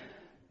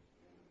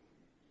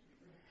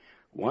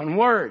 One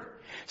word.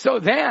 So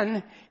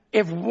then,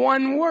 if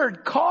one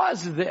word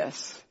caused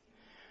this,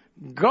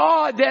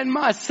 God then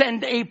must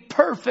send a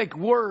perfect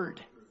word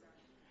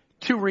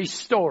to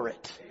restore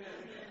it.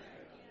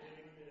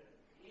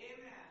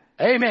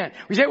 Amen.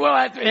 We say, well,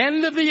 at the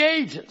end of the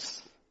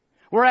ages,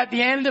 we're at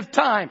the end of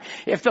time.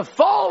 If the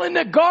fall in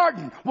the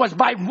garden was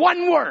by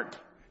one word,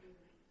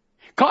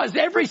 caused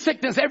every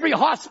sickness, every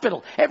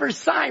hospital, every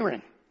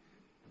siren,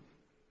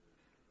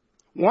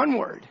 one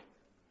word,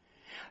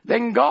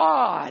 then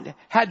God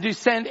had to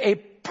send a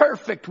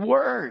perfect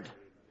word.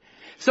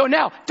 So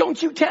now,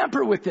 don't you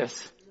tamper with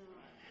this.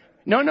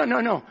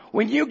 No.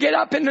 When you get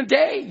up in the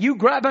day, you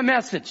grab a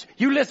message.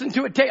 You listen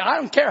to it. I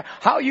don't care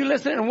how you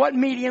listen and what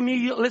medium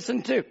you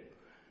listen to.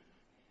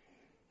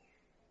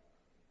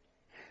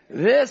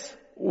 This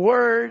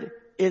word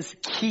is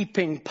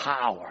keeping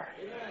power.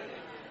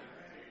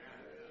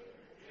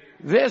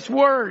 This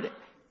word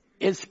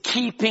is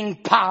keeping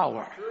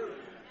power.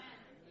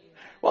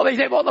 Well, they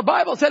say, well, the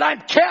Bible said I'm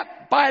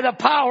kept by the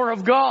power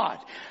of God.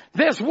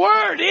 This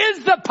word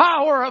is the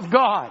power of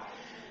God.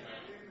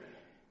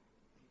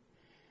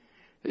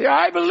 Yeah,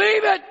 I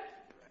believe it.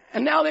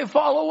 And now they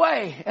fall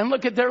away and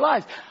look at their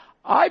lives.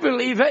 I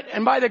believe it,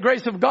 and by the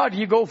grace of God,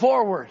 you go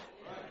forward.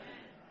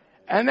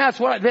 And that's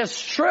what this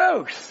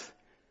truth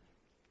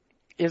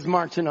is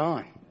marching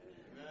on.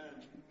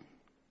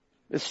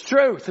 This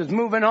truth is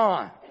moving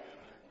on.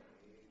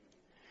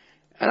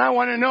 And I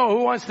want to know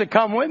who wants to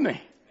come with me.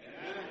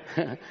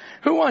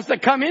 Who wants to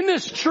come in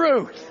this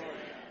truth?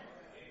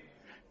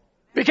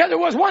 Because it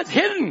was once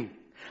hidden,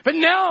 but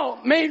now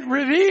made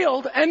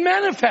revealed and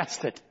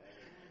manifested.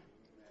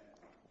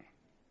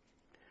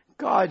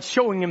 God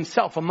showing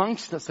himself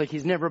amongst us like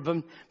he's never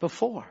been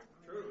before.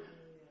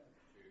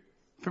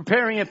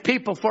 Preparing a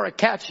people for a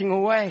catching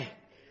away.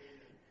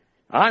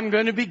 I'm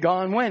going to be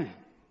gone when?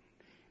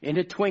 In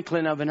a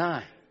twinkling of an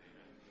eye.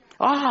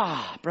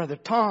 Ah, Brother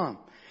Tom.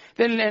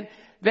 Then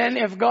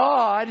if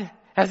God,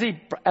 has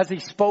he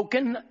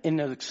spoken in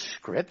the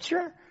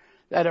scripture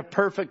that a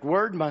perfect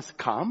word must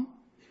come?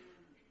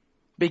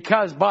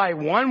 Because by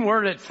one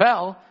word it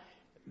fell,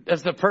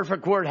 does the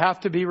perfect word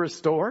have to be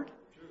restored?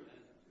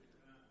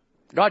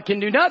 God can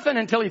do nothing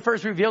until he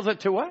first reveals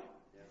it to what?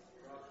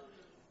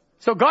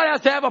 So God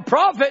has to have a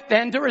prophet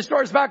then to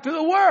restore us back to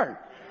the word.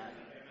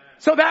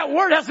 So that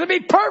word has to be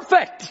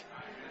perfect.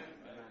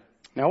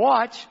 Now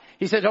watch.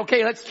 He said,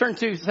 okay, let's turn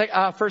to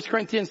 1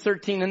 Corinthians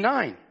 13 and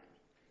 9.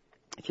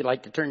 If you'd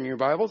like to turn in your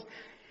Bibles.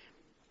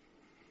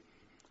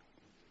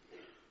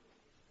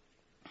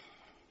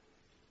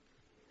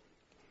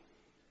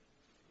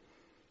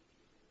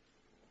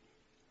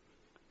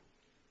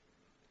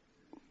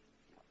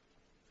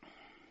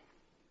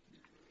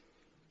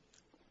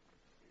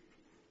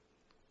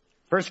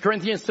 First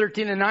Corinthians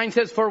 13 and 9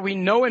 says, for we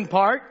know in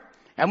part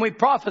and we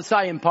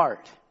prophesy in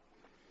part.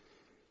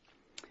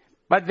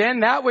 But then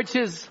that which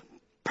is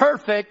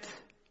perfect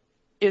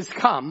is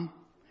come.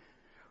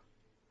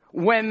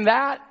 When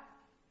that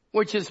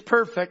which is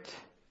perfect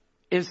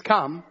is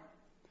come.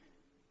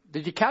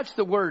 Did you catch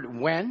the word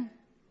when?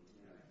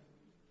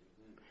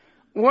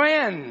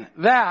 When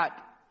that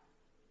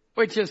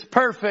which is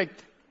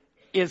perfect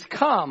is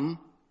come,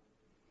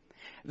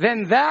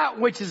 then that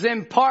which is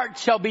in part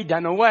shall be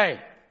done away.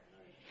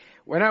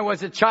 When I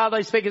was a child,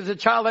 I spake as a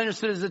child, I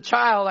understood as a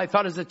child, I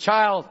thought as a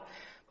child.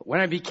 But when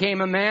I became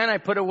a man, I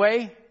put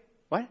away,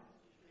 what?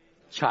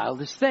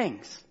 Childish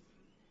things.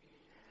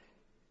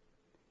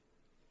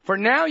 For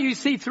now you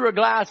see through a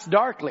glass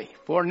darkly.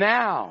 For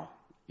now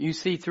you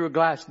see through a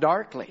glass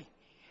darkly.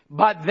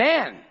 But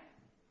then,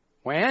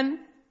 when?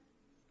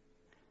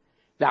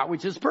 That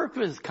which is perfect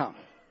is come.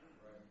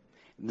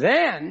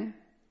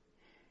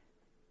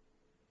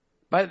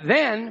 But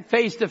then,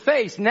 face to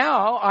face,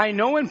 now I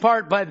know in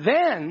part, but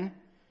then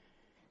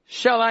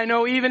shall I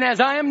know even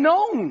as I am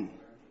known.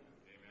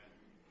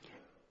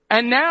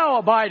 And now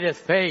abideth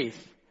faith,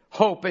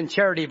 hope, and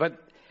charity, but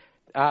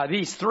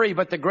these three,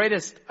 but the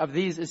greatest of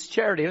these is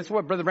charity. That's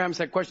what Brother Branham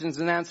said, Questions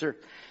and Answer,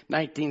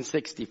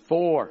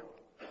 1964.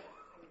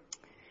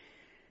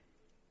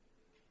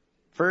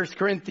 1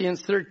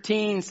 Corinthians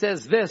 13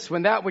 says this,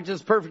 when that which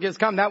is perfect is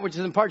come, that which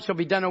is in part shall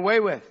be done away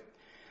with.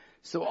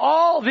 So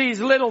all these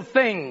little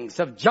things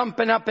of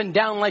jumping up and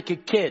down like a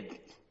kid,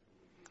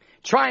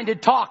 trying to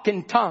talk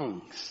in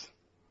tongues.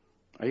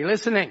 Are you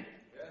listening?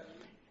 Yes.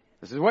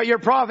 This is what your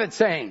prophet's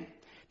saying.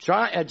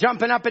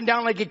 jumping up and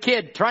down like a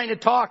kid, trying to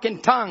talk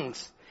in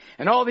tongues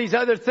and all these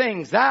other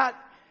things. That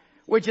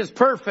which is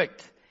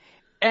perfect.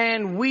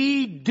 And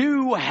we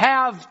do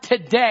have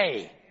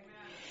today,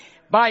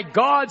 by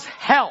God's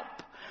help,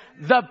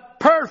 the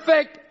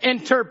perfect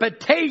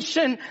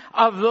interpretation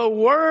of the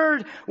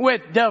word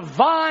with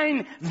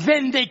divine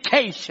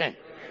vindication.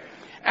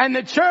 And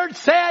the church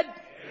said,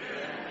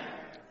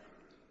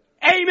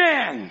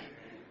 Amen.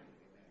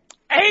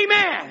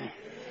 Amen.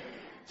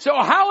 So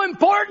how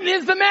important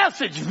is the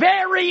message?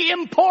 Very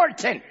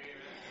important.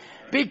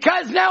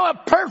 Because now a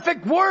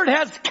perfect word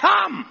has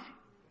come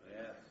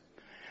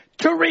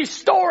to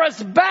restore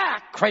us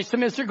back, Christ the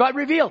Mystery God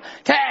revealed,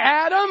 to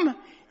Adam,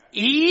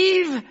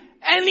 Eve,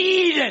 and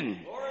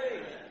Eden.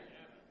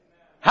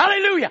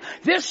 Hallelujah.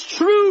 This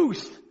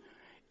truth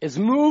is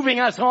moving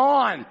us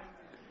on.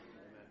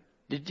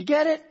 Did you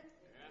get it?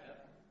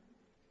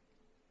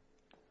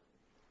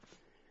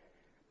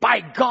 By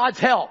God's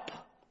help.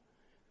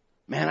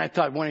 Man, I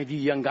thought one of you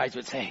young guys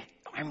would say,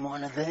 I'm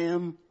one of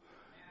them.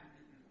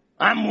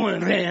 I'm one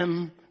of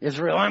them.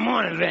 Israel, I'm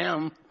one of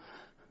them.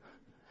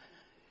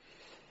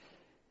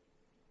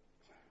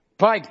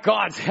 By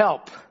God's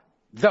help,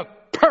 the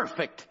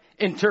perfect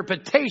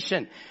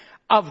interpretation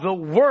of the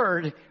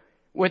word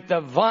with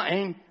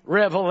divine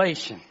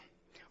revelation.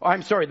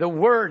 The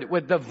word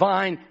with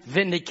divine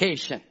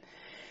vindication.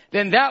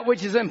 Then that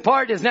which is in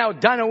part is now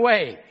done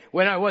away.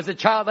 When I was a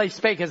child, I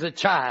spake as a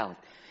child.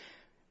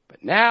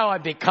 But now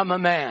I've become a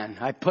man.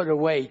 I put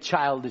away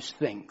childish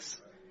things.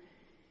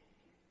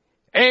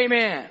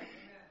 Amen.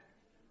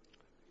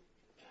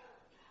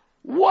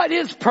 What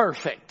is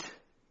perfect?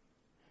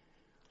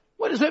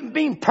 What does it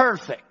mean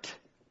perfect?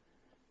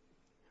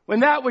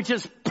 When that which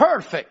is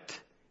perfect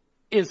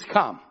is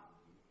come.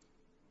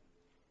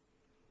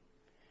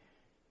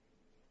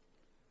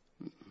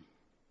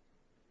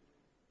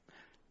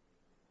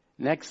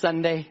 Next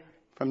Sunday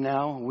from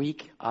now, a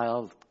week,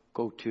 I'll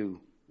go to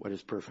what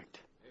is perfect.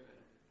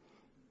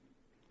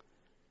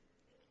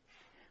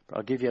 But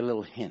I'll give you a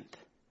little hint.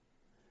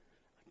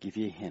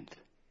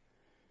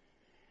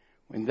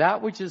 When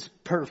that which is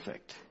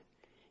perfect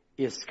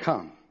is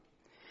come,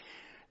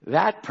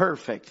 that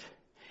perfect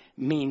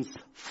means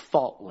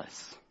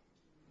faultless.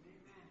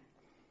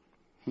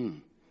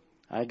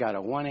 I got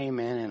a one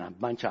amen and a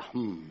bunch of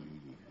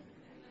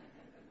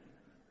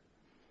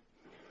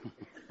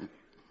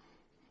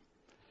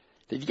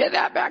Did you get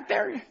that back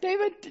there,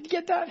 David? Did you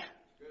get that?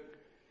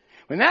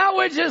 When that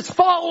which is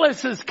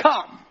faultless is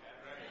come.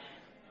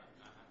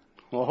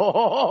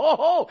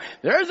 Oh,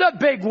 there's a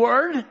big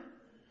word.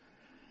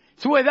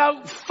 It's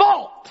without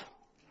fault.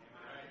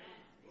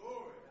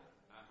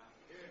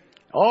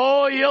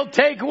 Oh, you'll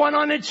take one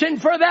on the chin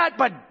for that,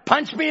 but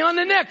punch me on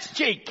the next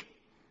cheek.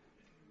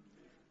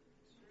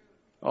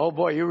 Oh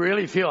boy, I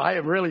really feel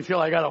I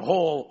got a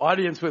whole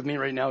audience with me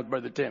right now,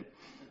 Brother Tim.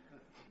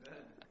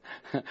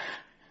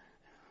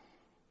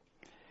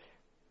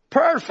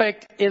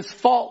 Perfect is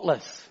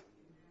faultless.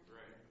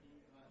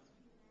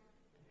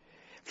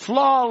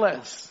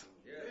 Flawless.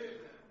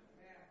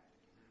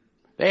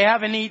 They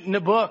haven't eaten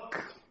the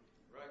book.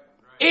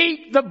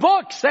 Eat the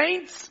book,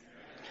 saints.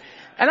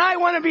 And I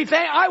want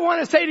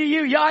to say to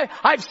you,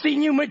 I've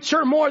seen you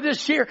mature more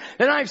this year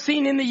than I've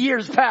seen in the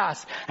years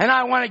past. And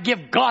I want to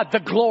give God the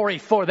glory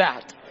for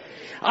that.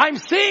 I'm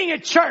seeing a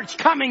church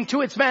coming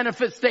to its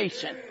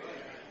manifestation.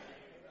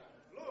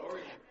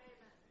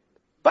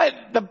 But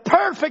the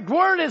perfect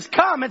word has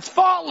come. It's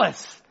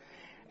faultless.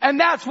 And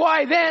that's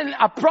why then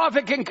a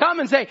prophet can come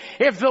and say,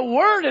 if the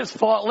word is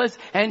faultless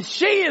and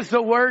she is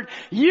the word,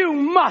 you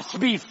must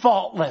be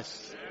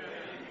faultless.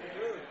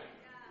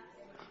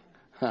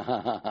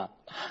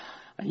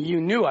 You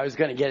knew I was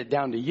going to get it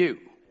down to you.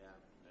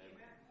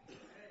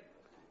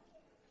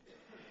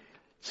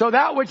 So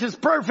that which is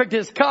perfect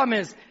has come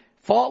is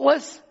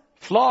faultless,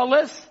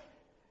 flawless,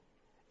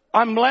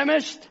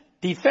 unblemished,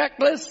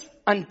 defectless,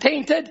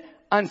 untainted,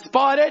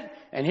 unspotted,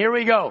 and here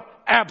we go,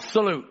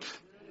 absolute.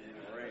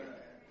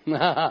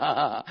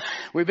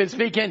 We've been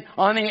speaking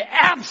on the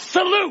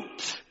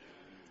absolute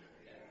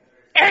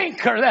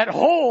anchor that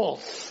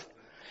holds.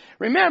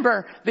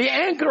 Remember, the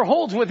anchor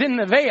holds within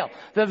the veil.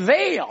 The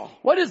veil,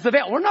 what is the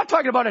veil? We're not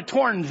talking about a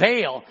torn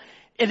veil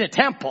in a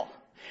temple.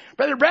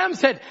 Brother Branham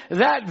said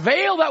that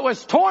veil that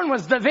was torn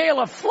was the veil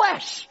of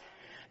flesh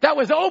that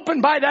was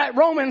opened by that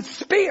Roman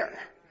spear.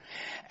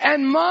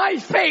 And my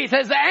faith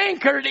is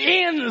anchored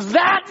in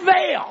that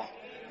veil.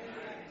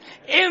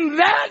 In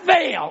that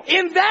veil.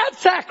 In that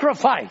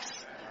sacrifice.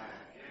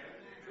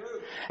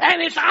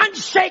 And it's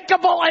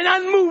unshakable and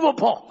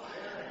unmovable.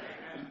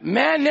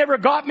 Man never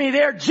got me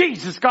there.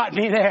 Jesus got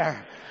me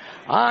there.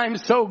 I'm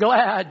so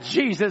glad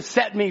Jesus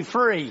set me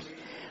free.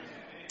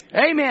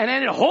 Amen.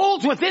 And it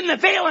holds within the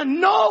veil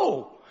and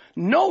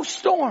no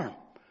storm.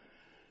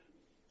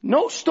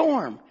 No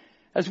storm.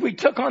 As we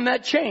took on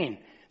that chain,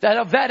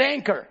 that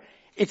anchor,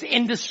 it's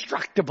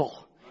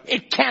indestructible.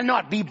 It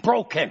cannot be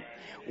broken.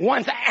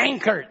 Once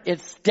anchored,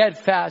 it's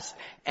steadfast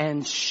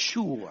and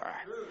sure.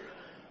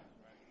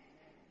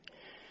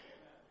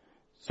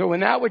 So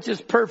when that which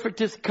is perfect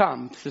has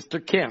come, Sister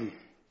Kim,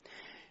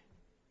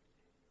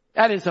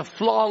 that is a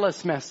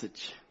flawless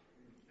message.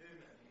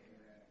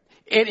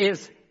 It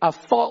is a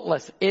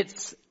faultless,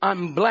 it's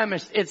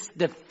unblemished, it's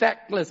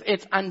defectless,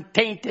 it's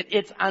untainted,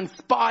 it's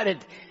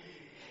unspotted,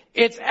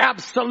 it's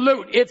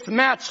absolute, it's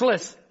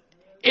matchless,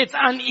 it's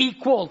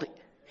unequaled,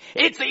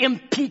 it's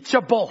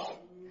impeachable.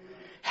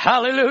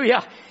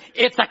 Hallelujah.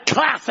 It's a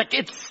classic,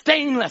 it's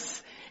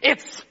stainless,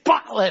 it's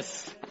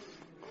spotless.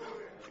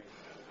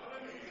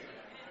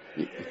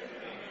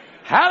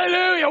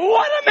 Hallelujah.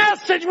 What a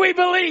message we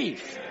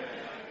believe.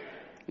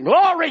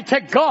 Glory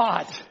to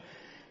God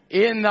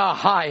in the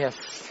highest.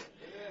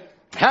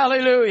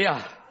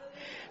 Hallelujah.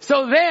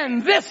 So then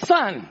this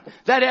Son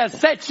that has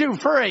set you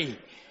free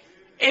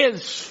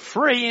is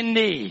free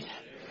indeed.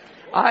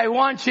 I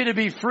want you to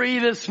be free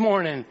this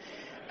morning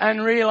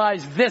and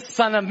realize this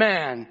Son of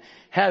Man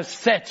has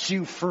set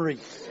you free.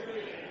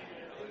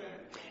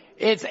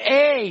 It's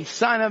a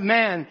Son of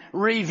Man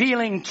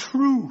revealing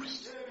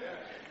truth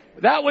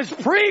that was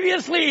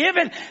previously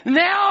hidden,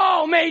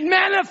 now made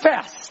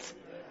manifest.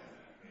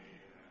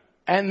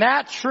 And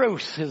that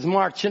truth is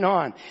marching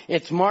on.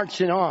 It's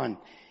marching on.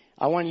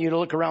 I want you to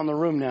look around the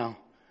room now.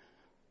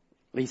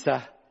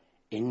 Lisa,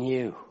 in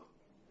you.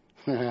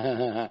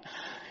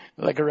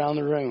 Look around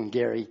the room,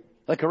 Gary.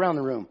 Look around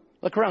the room.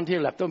 Look around to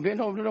your left.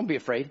 Don't be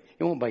afraid.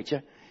 It won't bite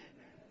you.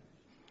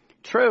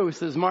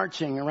 Truth is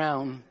marching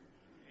around.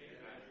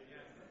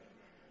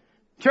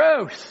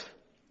 Truth.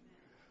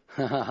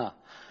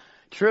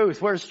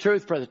 Truth. Where's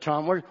truth, Brother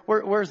Tom?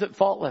 Where's it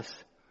faultless?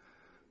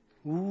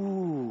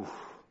 Ooh.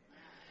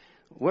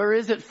 Where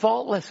is it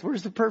faultless?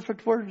 Where's the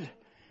perfect word?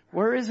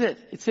 Where is it?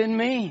 It's in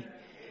me.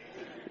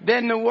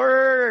 Then the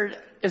Word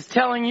is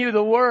telling you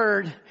the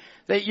Word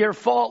that you're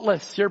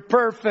faultless, you're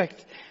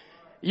perfect,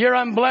 you're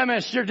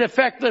unblemished, you're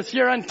defectless,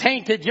 you're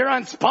untainted, you're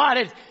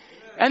unspotted.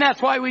 And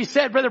that's why we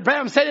said, Brother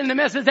Branham said in the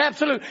message,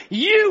 absolute.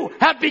 You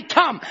have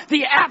become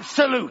the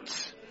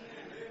absolute.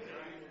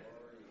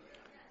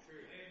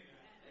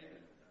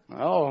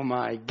 Oh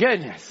my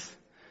goodness.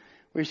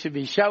 We should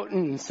be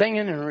shouting and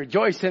singing and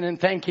rejoicing and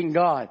thanking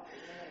God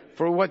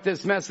for what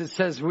this message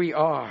says we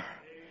are.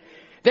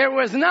 There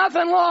was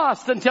nothing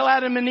lost until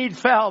Adam and Eve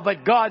fell,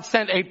 but God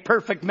sent a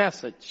perfect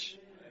message.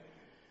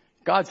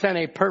 God sent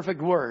a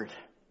perfect word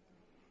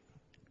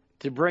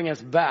to bring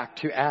us back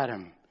to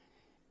Adam,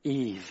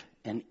 Eve,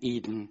 and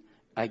Eden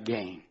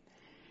again.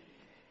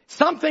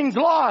 Something's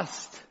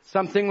lost.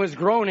 Something was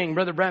groaning,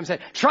 Brother Branham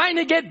said, trying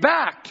to get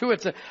back to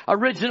its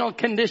original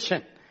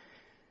condition.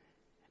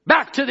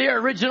 Back to the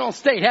original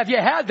state. Have you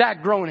had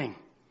that groaning?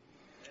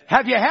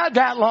 Have you had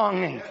that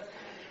longing?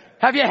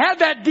 Have you had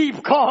that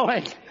deep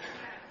calling?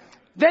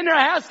 Then there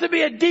has to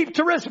be a deep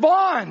to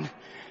respond.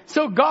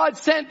 So God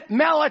sent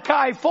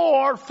Malachi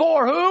 4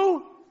 for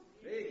who?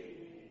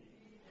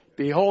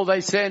 Behold, I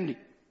send.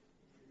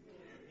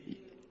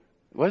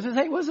 What does it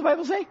say? What does the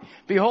Bible say?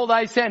 Behold,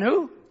 I send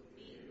who?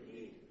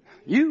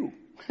 You.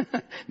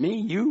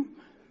 Me, you.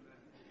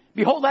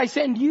 Behold, I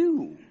send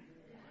you.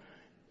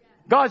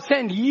 God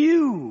send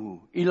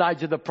you,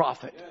 Elijah the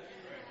prophet,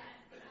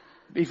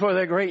 before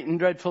the great and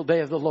dreadful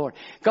day of the Lord.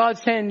 God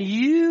send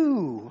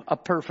you a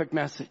perfect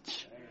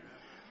message.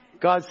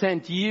 God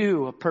sent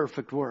you a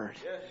perfect word.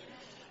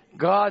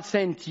 God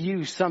sent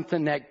you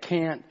something that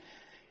can't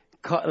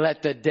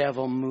let the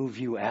devil move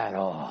you at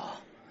all.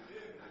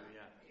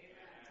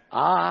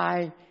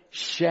 I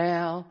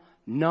shall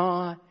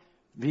not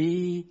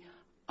be.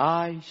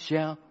 I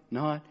shall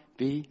not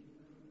be.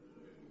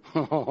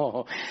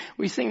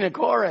 We sing the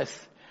chorus.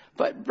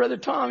 But Brother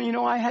Tom, you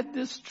know, I had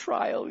this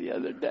trial the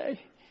other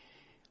day.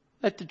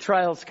 Let the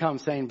trials come,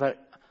 saying, but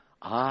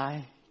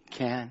I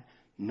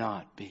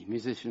cannot be.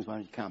 Musicians, why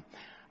don't you come?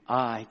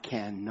 I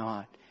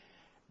cannot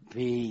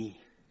be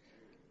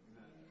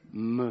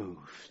moved.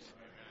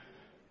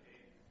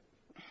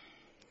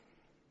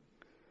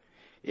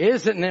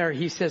 Isn't there,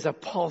 he says, a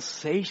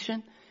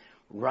pulsation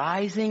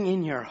rising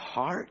in your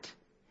heart?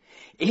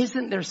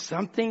 Isn't there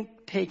something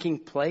taking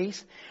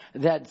place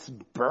that's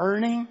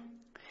burning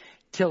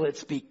till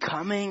it's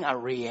becoming a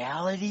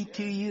reality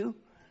to you?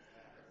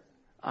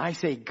 I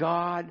say,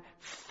 God,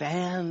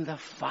 fan the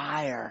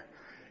fire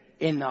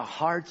in the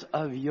hearts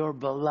of your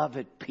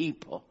beloved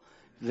people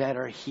that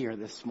are here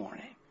this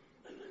morning.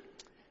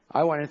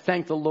 I want to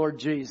thank the Lord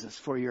Jesus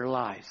for your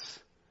lives.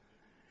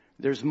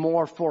 There's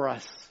more for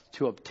us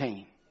to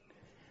obtain.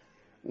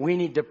 We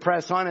need to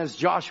press on, as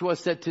Joshua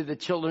said to the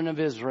children of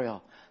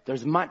Israel.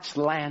 There's much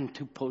land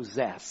to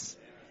possess.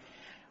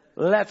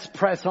 Let's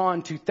press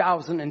on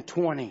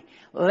 2020.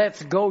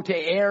 Let's go to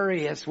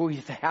areas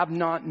we have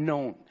not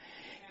known.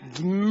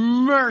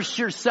 Immerse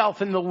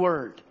yourself in the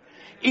Word.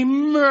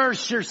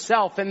 Immerse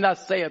yourself in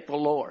thus saith the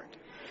Lord.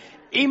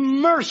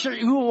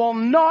 You will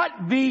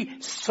not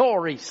be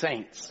sorry,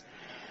 saints.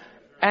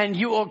 And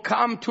you will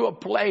come to a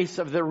place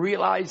of the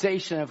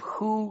realization of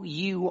who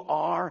you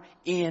are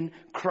in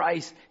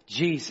Christ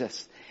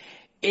Jesus.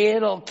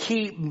 It'll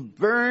keep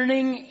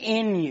burning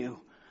in you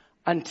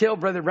until,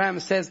 Brother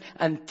Branham says,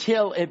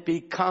 until it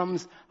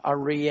becomes a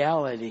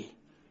reality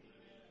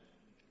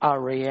a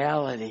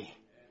reality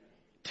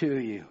to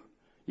you.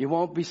 You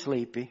won't be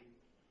sleepy.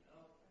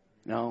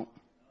 No.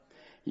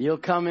 You'll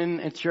come in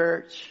at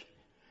church.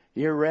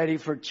 You're ready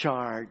for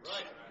charge.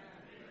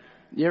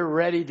 You're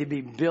ready to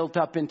be built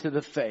up into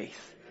the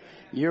faith.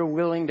 You're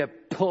willing to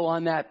pull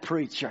on that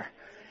preacher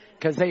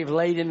because they've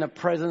laid in the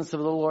presence of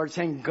the Lord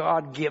saying,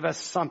 God, give us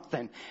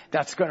something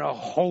that's going to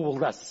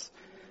hold us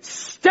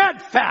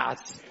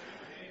steadfast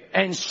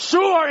and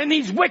sure in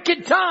these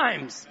wicked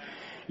times.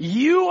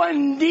 You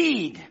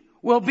indeed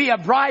will be a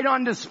bride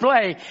on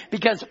display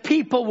because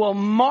people will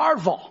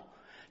marvel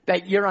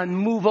that you're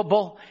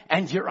unmovable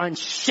and you're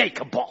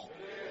unshakable.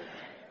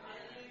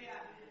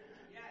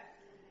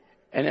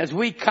 And as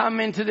we come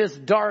into this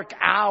dark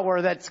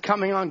hour that's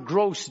coming on,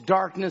 gross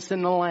darkness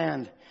in the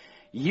land,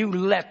 you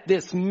let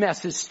this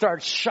message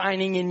start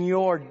shining in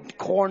your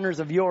corners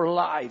of your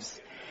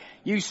lives.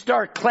 You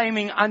start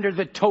claiming under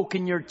the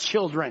token your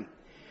children.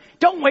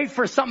 Don't wait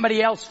for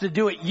somebody else to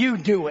do it. You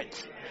do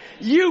it.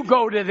 You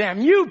go to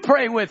them. You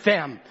pray with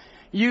them.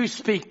 You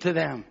speak to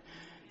them.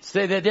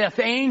 Say the death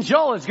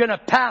angel is going to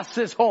pass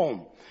this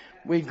home.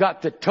 We've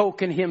got the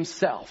token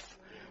himself.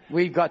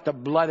 We've got the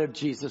blood of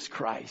Jesus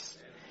Christ.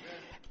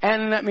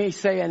 And let me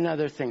say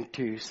another thing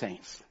to you,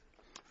 saints.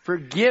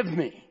 Forgive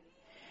me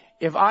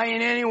if I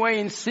in any way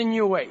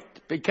insinuate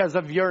because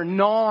of your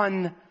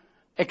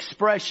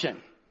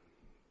non-expression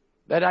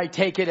that I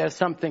take it as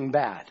something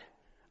bad.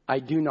 I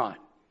do not.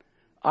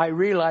 I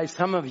realize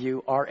some of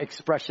you are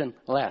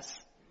expressionless.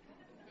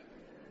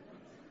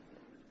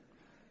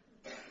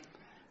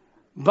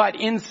 But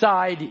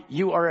inside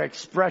you are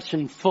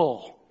expression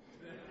full.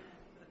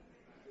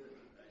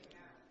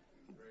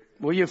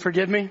 Will you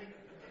forgive me?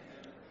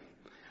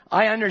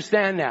 I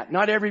understand that.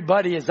 Not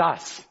everybody is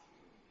us.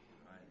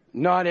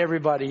 Not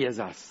everybody is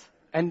us.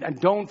 And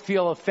don't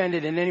feel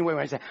offended in any way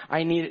when I say,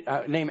 I need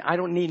a name. I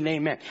don't need an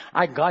amen.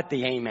 I got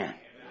the amen.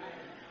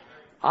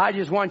 I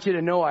just want you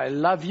to know I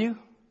love you.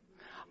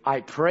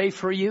 I pray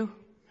for you.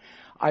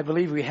 I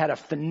believe we had a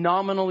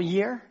phenomenal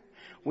year.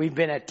 We've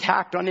been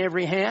attacked on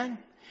every hand,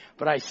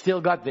 but I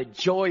still got the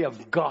joy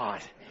of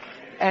God.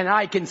 And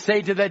I can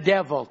say to the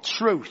devil,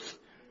 truth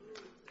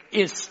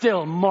is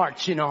still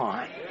marching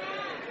on.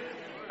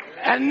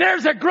 And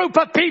there's a group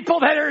of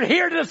people that are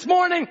here this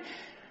morning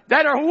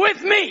that are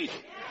with me.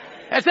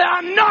 And say,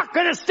 I'm not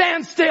going to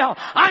stand still.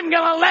 I'm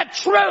going to let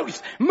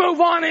truth move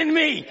on in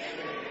me.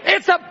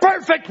 It's a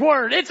perfect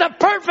word. It's a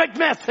perfect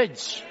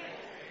message.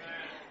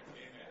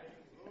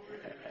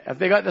 Have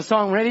they got the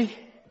song ready?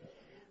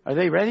 Are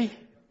they ready?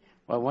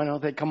 Well, why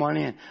don't they come on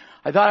in?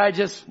 I thought I'd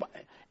just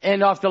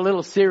end off the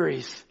little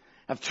series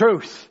of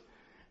truth,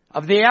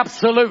 of the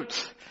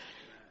absolute.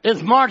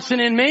 Is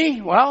marching in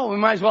me? Well, we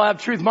might as well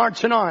have truth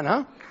marching on,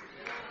 huh?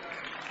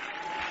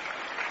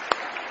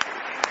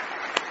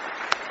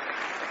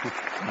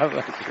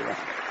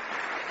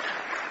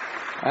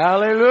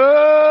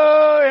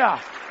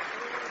 Hallelujah.